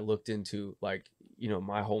looked into like,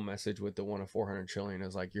 my whole message with the 1 of 400 trillion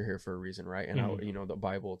is like, you're here for a reason, right? And the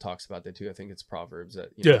Bible talks about that too. I think it's Proverbs that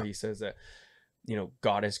he says that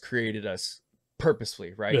God has created us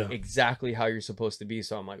purposefully, right? Exactly how you're supposed to be.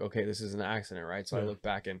 So I'm like, okay, this is an accident, right? So I look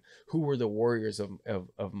back, and who were the warriors of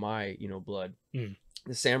my blood? The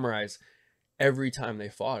samurais. Every time they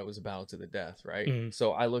fought, it was a battle to the death, right?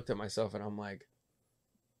 So I looked at myself, and I'm like,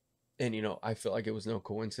 and I feel like it was no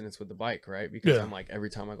coincidence with the bike, right? Because I'm like,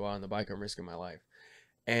 every time I go out on the bike, I'm risking my life.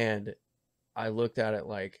 And I looked at it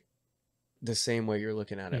like the same way you're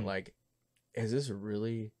looking at it. Like, is this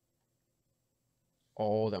really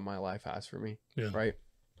all that my life has for me? Right?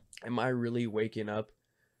 Am I really waking up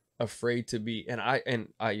afraid to be? And I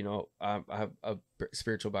I have a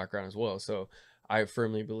spiritual background as well. So I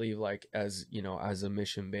firmly believe, like, as as a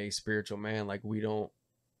mission-based spiritual man, like we don't,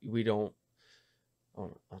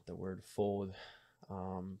 oh, not the word fold.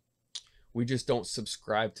 We just don't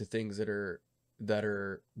subscribe to things that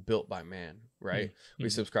are built by man, right? We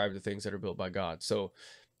subscribe to things that are built by God. So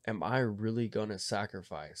am I really gonna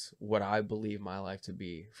sacrifice what I believe my life to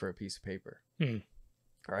be for a piece of paper?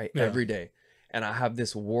 Right? Every day. And I have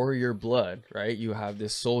this warrior blood, right? You have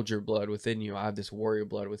this soldier blood within you. I have this warrior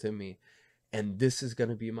blood within me. And this is going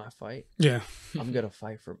to be my fight. Yeah. I'm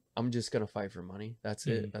just going to fight for money. That's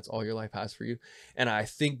it. That's all your life has for you. And I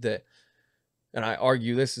think that, and I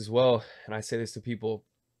argue this as well, and I say this to people,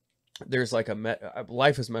 there's like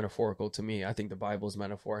life is metaphorical to me. I think the Bible is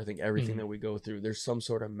metaphor. I think everything that we go through, there's some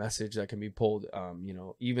sort of message that can be pulled.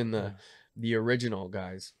 Even the original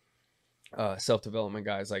guys, self-development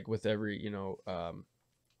guys, like with every,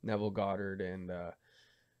 Neville Goddard and,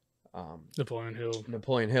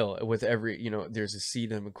 Napoleon Hill, with every, there's a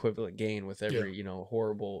seed of equivalent gain with every,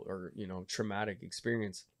 horrible or, traumatic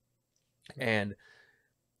experience. And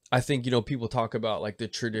I think, people talk about like the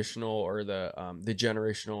traditional or the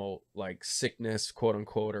generational, like sickness, quote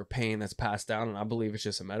unquote, or pain that's passed down. And I believe it's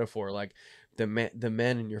just a metaphor. Like the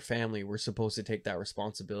men in your family were supposed to take that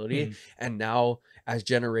responsibility. And now as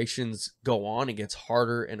generations go on, it gets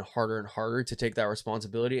harder and harder and harder to take that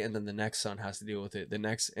responsibility. And then the next son has to deal with it.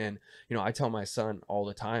 And, I tell my son all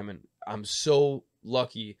the time, and I'm so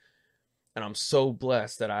lucky and I'm so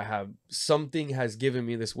blessed that I have, something has given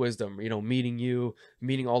me this wisdom, meeting you,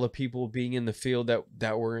 meeting all the people, being in the field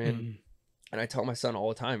that we're in. And I tell my son all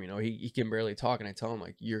the time, he can barely talk. And I tell him,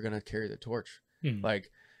 like, you're going to carry the torch. Like,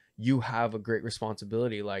 you have a great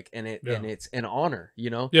responsibility, like, and it's an honor,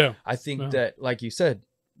 I think that, like you said,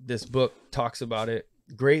 this book talks about it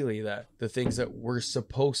greatly, that the things that we're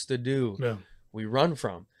supposed to do, we run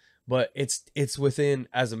from. But it's within,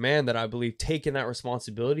 as a man, that I believe taking that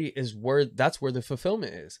responsibility that's where the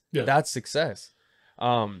fulfillment is. That's success.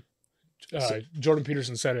 Jordan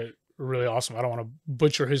Peterson said it really awesome. I don't want to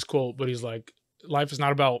butcher his quote, but he's like, life is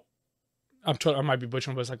not about, I might be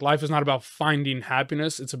butchering, but it's like, life is not about finding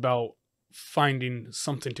happiness. It's about finding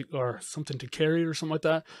something to carry or something like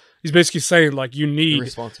that. He's basically saying, like, you need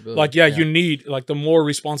responsibility. Like, you need, like, the more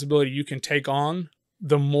responsibility you can take on,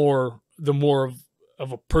 the more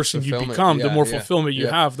of a person you become, the more fulfillment you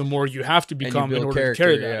have, the more you have to become in order to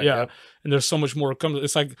carry that. And there's so much more comes.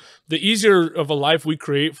 It's like, the easier of a life we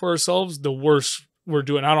create for ourselves, the worse we're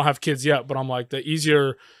doing. I don't have kids yet, but I'm like, the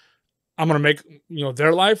easier I'm going to make,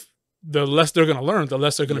 their life, the less they're going to learn, the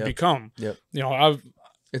less they're going to become.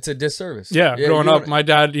 It's a disservice. Growing up, my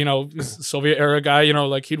dad, Soviet era guy,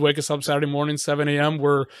 like, he'd wake us up Saturday morning, 7 a.m.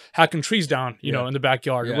 We're hacking trees down, in the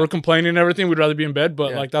backyard. We're complaining and everything. We'd rather be in bed,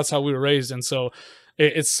 but like, that's how we were raised. And so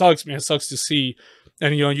it sucks, man. It sucks to see.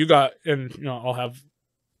 And, you got, and, I'll have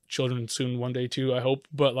children soon one day too, I hope.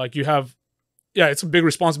 But like you have, yeah, it's a big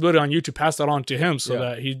responsibility on you to pass that on to him so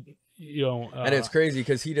that he, you know. And it's crazy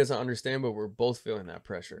because he doesn't understand, but we're both feeling that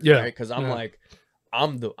pressure. Yeah. Right? Because I'm like,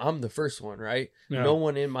 I'm the first one, right? Yeah. No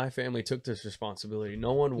one in my family took this responsibility.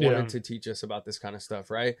 No one wanted to teach us about this kind of stuff,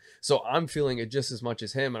 right? So I'm feeling it just as much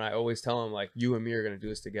as him. And I always tell him, like, you and me are going to do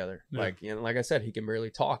this together. Yeah. Like, you know, like I said, he can barely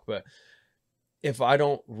talk, but if I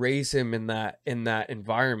don't raise him in that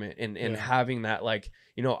environment and having that, like,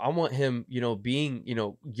 you know, I want him, you know, being, you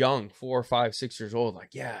know, young, 4, 5, 6 years old,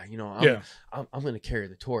 like, yeah, you know, I'm going to carry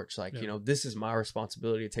the torch. Like, you know, this is my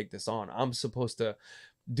responsibility to take this on. I'm supposed to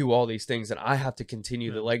do all these things and I have to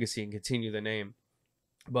continue the legacy and continue the name.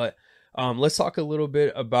 But let's talk a little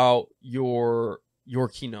bit about your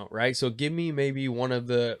keynote, right? So give me maybe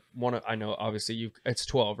I know obviously it's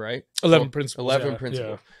 12, right? 11 principles. 11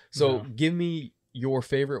 principles. So give me your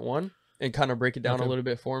favorite one and kind of break it down a little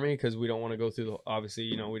bit for me, because we don't want to go through obviously,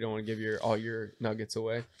 you know, we don't want to give all your nuggets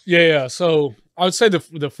away. Yeah. So I would say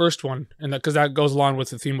the first one, and because that goes along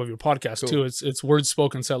with the theme of your podcast too. It's words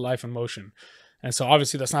spoken set life in motion. And so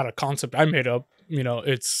obviously that's not a concept I made up. You know,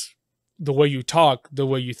 it's the way you talk, the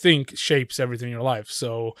way you think shapes everything in your life.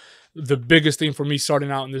 So the biggest thing for me starting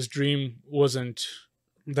out in this dream wasn't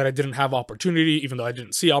that I didn't have opportunity, even though I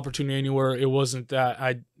didn't see opportunity anywhere. It wasn't that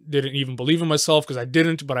I didn't even believe in myself, because I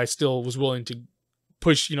didn't, but I still was willing to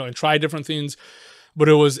push, you know, and try different things. But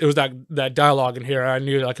it was that dialogue in here. I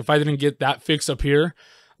knew, like, if I didn't get that fix up here,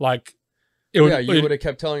 like, you would have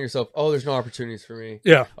kept telling yourself, oh, there's no opportunities for me.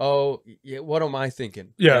 Yeah. Oh, yeah, what am I thinking?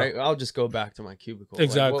 Yeah. Right? I'll just go back to my cubicle.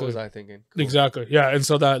 Exactly. Like, what was I thinking? Cool. Exactly. Yeah. And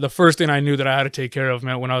so the first thing I knew that I had to take care of,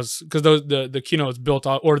 man, when I was, because the keynote is built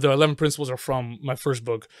out, or the 11 principles are from my first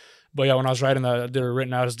book. But yeah, when I was writing that, they were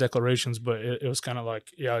written out as declarations, but it was kind of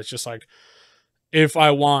like, it's just like, if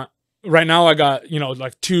I want, right now I got, you know,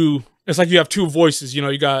 like it's like you have two voices, you know,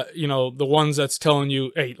 you got, you know, the ones that's telling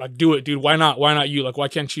you, hey, like, do it, dude. Why not you? Like, why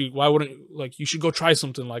can't you, why wouldn't, like, you should go try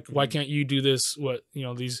something. Like, why can't you do this? What, you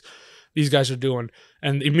know, these guys are doing.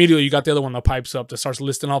 And immediately you got the other one that pipes up that starts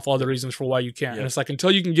listing off all the reasons for why you can't. And it's like, until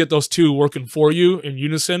you can get those two working for you in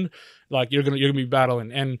unison, like, you're going to be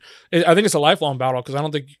battling. And I think it's a lifelong battle, because I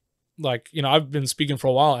don't think, like, you know, I've been speaking for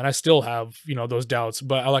a while and I still have, you know, those doubts,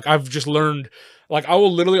 but I've just learned, like, I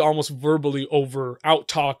will literally almost verbally out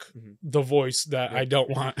talk the voice that I don't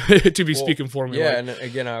want to be speaking for me. Yeah. Like, and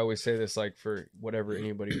again, I always say this, like, for whatever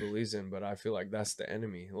anybody believes in, but I feel like that's the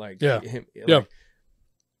enemy. Like,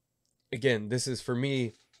 again, this is, for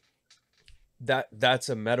me, that's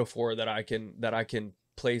a metaphor that I can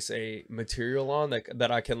place a material on,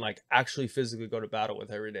 that I can, like, actually physically go to battle with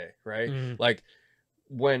every day. Right. Like,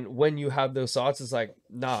 when you have those thoughts, it's like,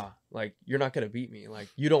 nah, like, you're not going to beat me. Like,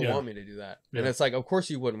 you don't want me to do that. And it's like, of course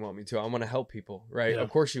you wouldn't want me to. I'm going to help people, right? Of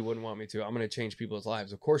course you wouldn't want me to. I'm going to change people's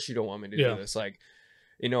lives. Of course you don't want me to do this. Like,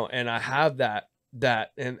 you know, and I have that,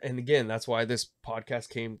 and again, that's why this podcast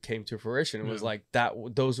came to fruition. It was like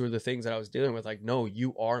those were the things that I was dealing with. Like, no,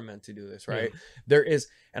 you are meant to do this, right? There is,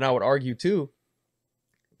 and I would argue too,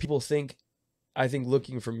 people think, I think,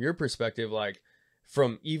 looking from your perspective, like,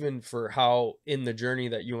 from even for how in the journey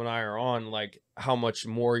that you and I are on, like, how much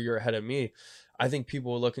more you're ahead of me, I think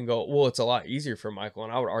people will look and go, well, it's a lot easier for Micheal.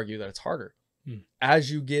 And I would argue that it's harder. As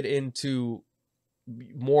you get into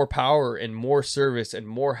more power and more service and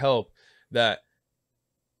more help, that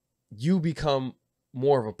you become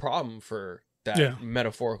more of a problem for that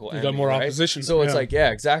metaphorical enemy. You got more opposition. So it's like,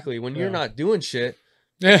 exactly. When you're not doing shit,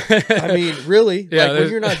 I mean, really, like,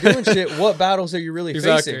 when you're not doing shit, what battles are you really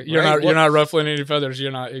facing? You're not ruffling any feathers.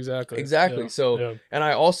 You're not exactly. So, and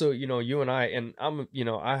I also, you know, you and I, and I'm, you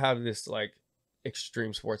know, I have this, like,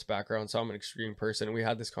 extreme sports background, so I'm an extreme person. And we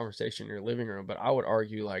had this conversation in your living room, but I would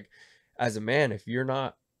argue, like, as a man, if you're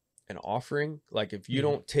not an offering, like, if you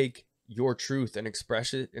don't take your truth and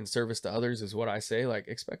express it in service to others, is what I say, like,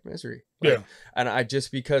 expect misery. Right? And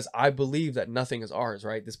because I believe that nothing is ours,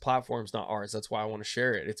 right? This platform's not ours. That's why I want to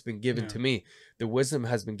share it. It's been given to me. The wisdom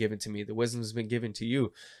has been given to me. The wisdom has been given to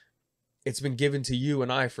you. It's been given to you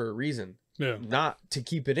and I for a reason, not to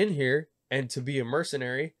keep it in here and to be a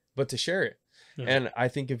mercenary, but to share it. And I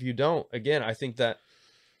think if you don't, again, I think that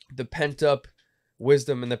the pent up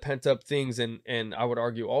wisdom and the pent up things, and I would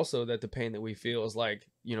argue also that the pain that we feel is, like,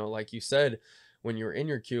 you know, like you said, when you're in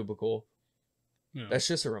your cubicle, that's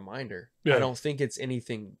just a reminder. I don't think it's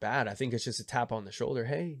anything bad. I think it's just a tap on the shoulder.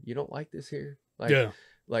 Hey, you don't like this here? Like,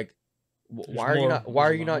 like, why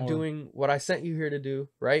are you not doing what I sent you here to do?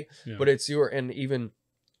 Right. But it's and even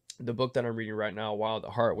the book that I'm reading right now, Wild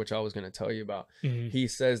at Heart, which I was going to tell you about, he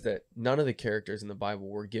says that none of the characters in the Bible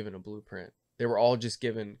were given a blueprint. they were all just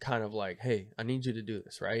given kind of like, hey, I need you to do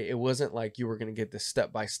this, right? It wasn't like you were going to get this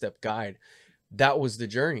step-by-step guide. That was the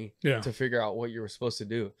journey to figure out what you were supposed to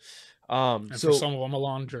do. And so for some of them, a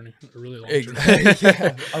long journey, a really long journey.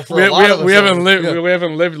 We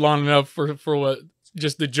haven't lived long enough for what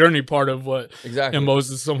just the journey part of what and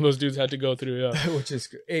Moses, some of those dudes had to go through. Yeah, which is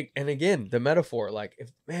great. And again, the metaphor, like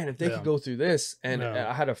if they could go through this, and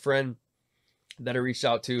I had a friend that I reached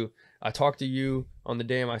out to. I talked to you on the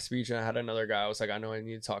day of my speech, and I had another guy. I was like, I know I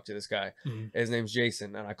need to talk to this guy. His name's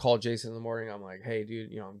Jason. And I called Jason in the morning. I'm like, hey, dude,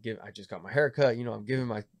 I just got my haircut. I'm giving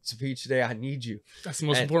my speech today. I need you. That's the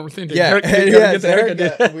most important thing. Get the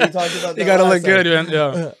haircut. We talked about that. You got to look good, man.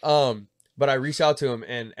 Yeah. But I reached out to him,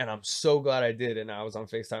 and I'm so glad I did. And I was on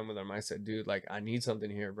FaceTime with him. I said, dude, like, I need something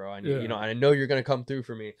here, bro. I need, I know you're going to come through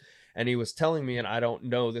for me. And he was telling me, and I don't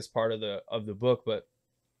know this part of the book, but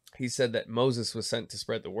he said that Moses was sent to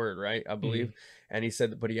spread the word, right? I believe. And he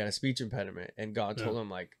said, but he had a speech impediment, and God told him,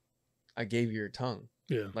 like, I gave you your tongue.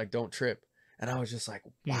 Yeah. Like, don't trip. And I was just like,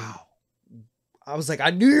 wow. I was like, I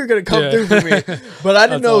knew you were going to come through for me, but I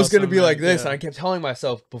didn't know it was going to be like this. And I kept telling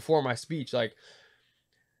myself before my speech, like,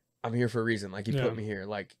 I'm here for a reason. Like, you put me here,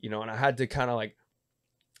 like, and I had to kind of like,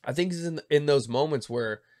 I think it's in those moments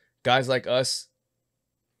where guys like us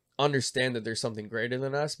understand that there's something greater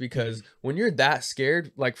than us, because when you're that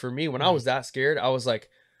scared, like for me, when I was that scared, I was like,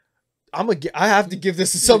 I have to give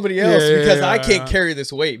this to somebody else because I can't carry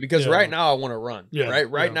this weight, because right now I want to run.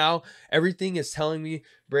 Right now, everything is telling me.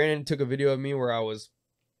 Brandon took a video of me where I was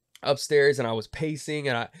upstairs and I was pacing,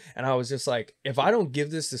 and I was just like, if I don't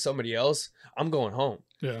give this to somebody else, I'm going home.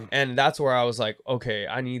 And that's where I was like, okay,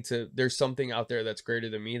 there's something out there that's greater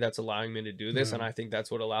than me that's allowing me to do this. And I think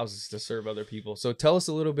that's what allows us to serve other people. So tell us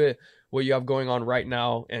a little bit what you have going on right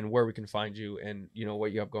now and where we can find you, and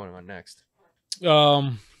what you have going on next.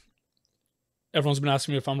 Everyone's been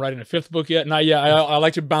asking me if I'm writing a 5th book yet. Not yet. I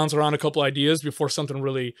like to bounce around a couple ideas before something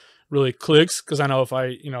really, really clicks. Cause I know if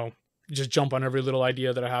I, just jump on every little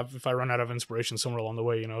idea that I have, if I run out of inspiration somewhere along the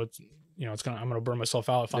way, I'm going to burn myself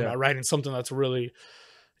out if I'm not writing something that's really,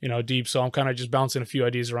 deep. So I'm kind of just bouncing a few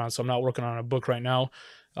ideas around. So I'm not working on a book right now.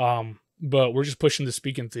 But we're just pushing the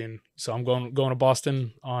speaking thing. So I'm going to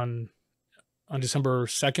Boston on December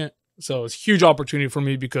 2nd. So it's a huge opportunity for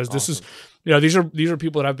me, because this is, these are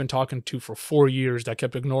people that I've been talking to for 4 years that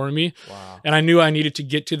kept ignoring me. Wow. And I knew I needed to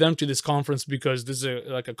get to them to this conference, because this is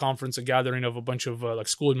a conference, a gathering of a bunch of like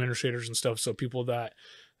school administrators and stuff. So people that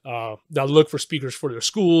look for speakers for their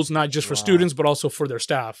schools, not just for students, but also for their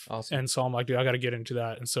staff. Awesome. And so I'm like, dude, I got to get into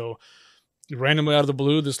that. And so randomly out of the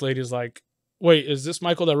blue, this lady is like, wait, is this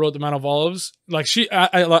Michael that wrote The Mount of Olives? Like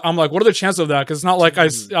I'm like, what are the chances of that? Because it's not like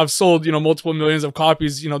I've sold, multiple millions of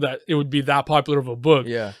copies, that it would be that popular of a book.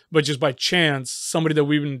 Yeah. But just by chance, somebody that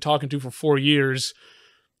we've been talking to for 4 years,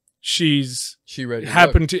 she read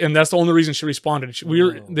happened to, and that's the only reason she responded.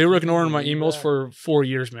 They were ignoring my emails for 4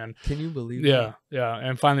 years, man. Can you believe that? Yeah.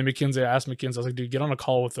 And finally, I asked McKinsey, I was like, dude, get on a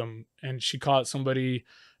call with them. And she caught somebody,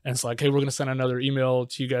 and it's like, hey, we're going to send another email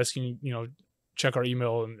to you guys. Can you, check our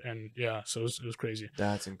email, and so it was crazy.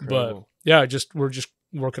 That's incredible. But yeah, we're just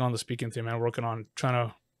working on the speaking thing, man. Working on trying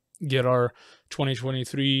to get our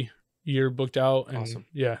 2023 year booked out, and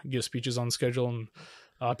get speeches on the schedule.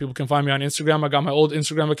 And people can find me on Instagram. I got my old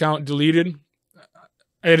Instagram account deleted.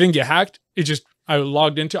 I didn't get hacked. I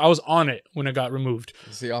logged into. I was on it when it got removed.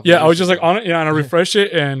 I was just like on it, and I refreshed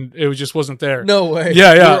it, and it just wasn't there. No way.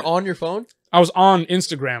 Yeah. You were on your phone? I was on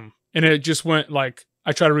Instagram, and it just went like,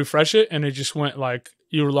 I tried to refresh it, and it just went like,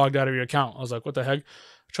 you were logged out of your account. I was like, what the heck? I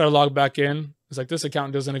tried to log back in. It's like, this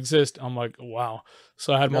account doesn't exist. I'm like, wow.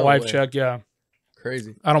 So I had my wife check. Yeah.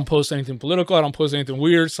 Crazy. I don't post anything political. I don't post anything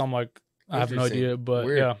weird. So I'm like, I have no idea. But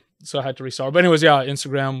yeah. So I had to restart. But anyways,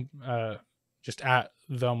 Instagram, just at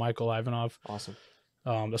the Micheal Ivanov. Awesome.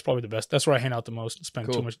 That's probably the best. That's where I hang out the most.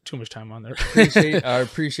 Spend too much time on there. I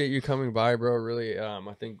appreciate you coming by, bro. Really, I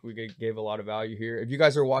think we gave a lot of value here. If you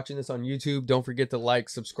guys are watching this on YouTube, don't forget to like,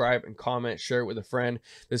 subscribe, and comment. Share it with a friend.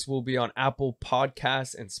 This will be on Apple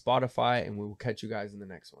Podcasts and Spotify, and we will catch you guys in the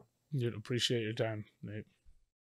next one. Dude, appreciate your time, Nate.